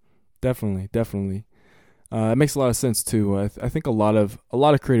 Definitely, definitely. It makes a lot of sense too. I think a lot of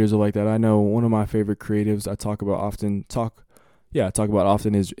creators are like that. I know one of my favorite creatives I talk about often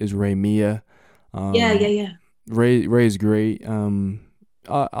is Ray Mia. Yeah, yeah, Um, yeah. Ray is great.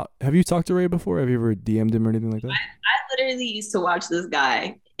 Have you talked to Ray before? Have you ever DM'd him or anything like that? I literally used to watch this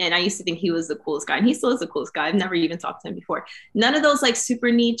guy and I used to think he was the coolest guy. And he still is the coolest guy. I've never even talked to him before. None of those like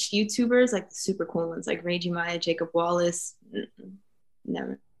super niche YouTubers, like the super cool ones, like Ray G Maya, Jacob Wallace.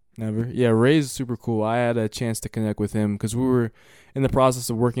 Never. Never. Yeah, Ray's super cool. I had a chance to connect with him because we were in the process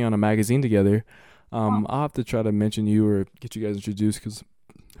of working on a magazine together. Oh, I'll have to try to mention you or get you guys introduced because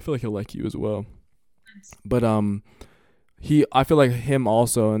I feel like he'll like you as well. But I feel like him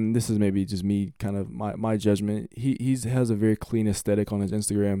also, and this is maybe just me, kind of my judgment. He has a very clean aesthetic on his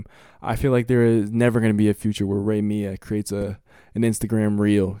Instagram. I feel like there is never going to be a future where Ray Mia creates an Instagram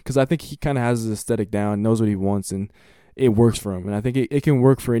reel because I think he kind of has his aesthetic down, knows what he wants, and it works for him. And I think it can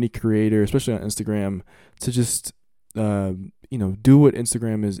work for any creator, especially on Instagram, to just do what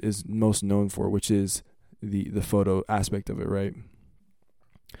Instagram is most known for, which is the photo aspect of it, right?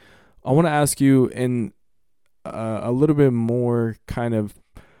 I want to ask you in a little bit more kind of.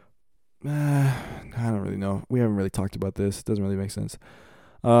 I don't really know. We haven't really talked about this. It doesn't really make sense.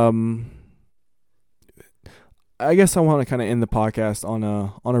 Um, I guess I want to kind of end the podcast on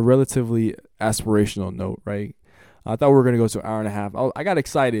a relatively aspirational note, right? I thought we were gonna go to an hour and a half. I got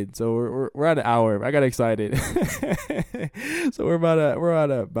excited, so we're at an hour. I got excited, so we're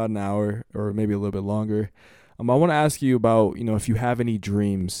about an hour or maybe a little bit longer. I want to ask you about if you have any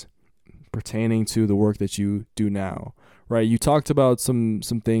dreams pertaining to the work that you do now, right? You talked about some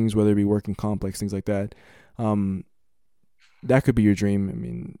things, whether it be working complex, things like that. Um, that could be your dream. I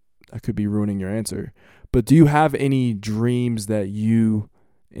mean, I could be ruining your answer, but do you have any dreams that you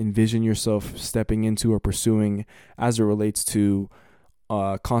envision yourself stepping into or pursuing as it relates to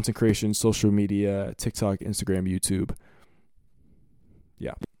content creation, social media, TikTok, Instagram, YouTube?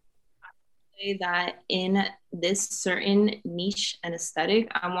 Yeah. Say that in this certain niche and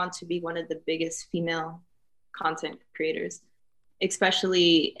aesthetic, I want to be one of the biggest female content creators,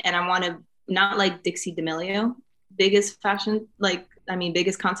 especially, and I want to not like Dixie D'Amelio, biggest fashion, like, I mean,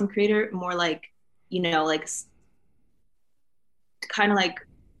 biggest content creator, more like, like kind of like,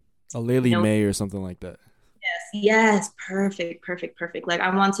 A you Laylee know, May or something like that. yes, perfect, perfect, perfect. Like,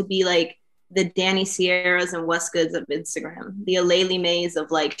 I want to be like the Danny Sierras and Westgoods of Instagram, the Alayli Mays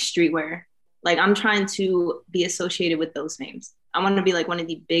of like streetwear. Like, I'm trying to be associated with those names. I want to be like one of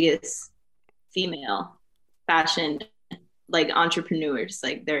the biggest female fashion like entrepreneurs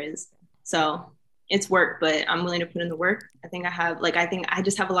like there is. So it's work, but I'm willing to put in the work. I think I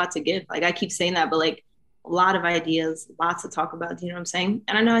just have a lot to give. Like I keep saying that, but like a lot of ideas, lots to talk about. Do you know what I'm saying?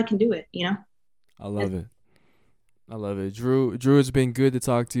 And I know I can do it. I love it. I love it. Drew, it's been good to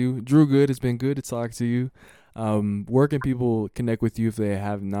talk to you. Drew Good, it's been good to talk to you. Where can people connect with you if they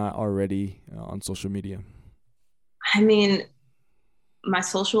have not already on social media? I mean, my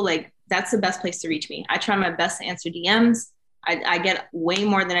social, like that's the best place to reach me. I try my best to answer DMs. I get way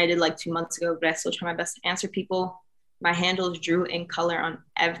more than I did like 2 months ago, but I still try my best to answer people. My handle is Drew in color on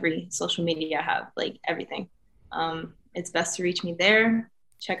every social media I have, like everything. It's best to reach me there.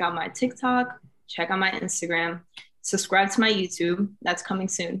 Check out my TikTok, check out my Instagram, subscribe to my YouTube. That's coming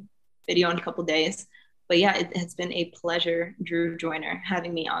soon. Video in a couple days. But yeah, it has been a pleasure, Drew Joyner,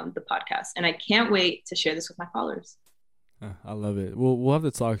 having me on the podcast. And I can't wait to share this with my followers. I love it. We'll have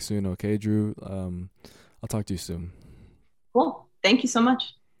to talk soon, okay, Drew? I'll talk to you soon. Cool. Thank you so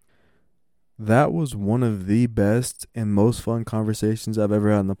much. That was one of the best and most fun conversations I've ever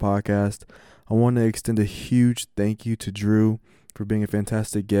had on the podcast. I want to extend a huge thank you to Drew for being a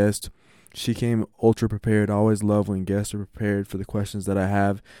fantastic guest. She came ultra prepared. I always love when guests are prepared for the questions that I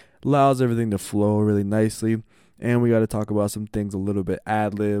have. Allows everything to flow really nicely. And we got to talk about some things a little bit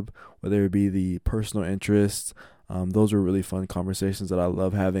ad lib, whether it be the personal interests. Those are really fun conversations that I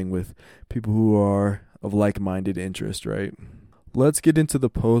love having with people who are of like-minded interest, right? Let's get into the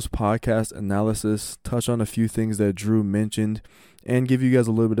post-podcast analysis, touch on a few things that Drew mentioned, and give you guys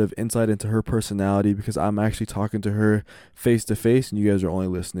a little bit of insight into her personality because I'm actually talking to her face-to-face and you guys are only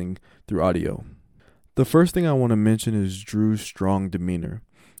listening through audio. The first thing I want to mention is Drew's strong demeanor.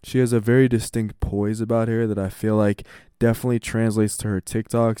 She has a very distinct poise about her that I feel like definitely translates to her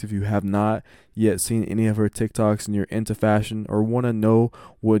TikToks. If you have not yet seen any of her TikToks and you're into fashion or want to know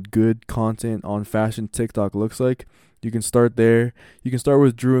what good content on fashion TikTok looks like, you can start there. You can start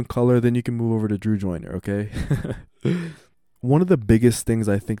with Drew in color, then you can move over to Drew Joyner, okay? One of the biggest things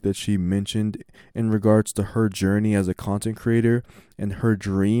I think that she mentioned in regards to her journey as a content creator and her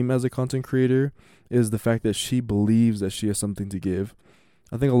dream as a content creator is the fact that she believes that she has something to give.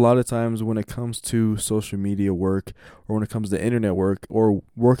 I think a lot of times when it comes to social media work or when it comes to internet work or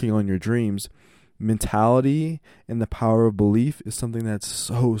working on your dreams, mentality and the power of belief is something that's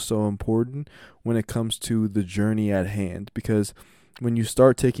so important when it comes to the journey at hand, because when you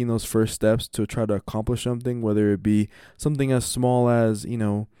start taking those first steps to try to accomplish something, whether it be something as small as,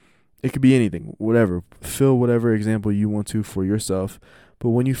 it could be anything, whatever, fill whatever example you want to for yourself. But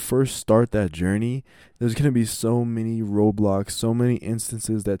when you first start that journey, there's going to be so many roadblocks, so many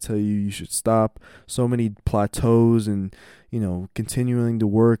instances that tell you should stop, so many plateaus and, continuing to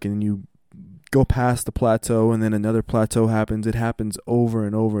work, and you go past the plateau and then another plateau happens. It happens over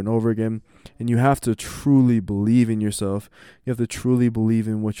and over and over again. And you have to truly believe in yourself. You have to truly believe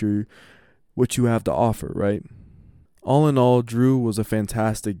in what you have to offer, right? All in all, Drew was a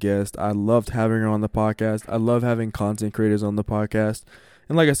fantastic guest. I loved having her on the podcast. I love having content creators on the podcast.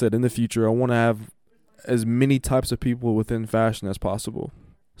 And like I said, in the future, I want to have as many types of people within fashion as possible.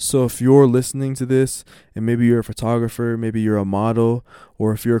 So if you're listening to this and maybe you're a photographer, maybe you're a model,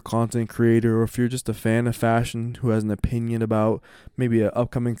 or if you're a content creator, or if you're just a fan of fashion who has an opinion about maybe an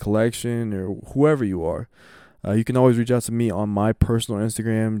upcoming collection or whoever you are, you can always reach out to me on my personal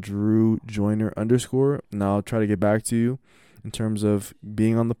Instagram, DrewJoyner_, and I'll try to get back to you in terms of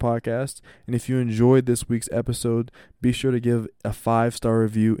being on the podcast. And if you enjoyed this week's episode, be sure to give a 5-star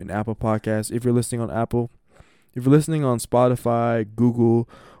review in Apple Podcasts. If you're listening on Apple, if you're listening on Spotify, Google,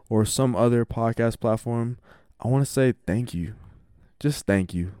 or some other podcast platform, I want to say thank you. Just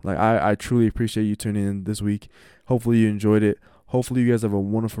thank you. I truly appreciate you tuning in this week. Hopefully you enjoyed it. Hopefully you guys have a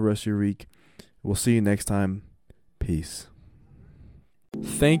wonderful rest of your week. We'll see you next time. Peace.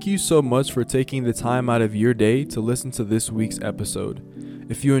 Thank you so much for taking the time out of your day to listen to this week's episode.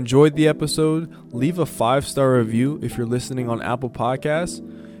 If you enjoyed the episode, leave a 5-star review if you're listening on Apple Podcasts.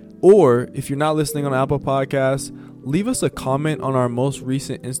 Or if you're not listening on Apple Podcasts, leave us a comment on our most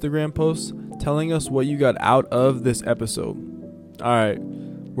recent Instagram post telling us what you got out of this episode. All right,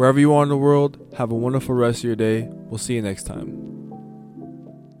 wherever you are in the world, have a wonderful rest of your day. We'll see you next time.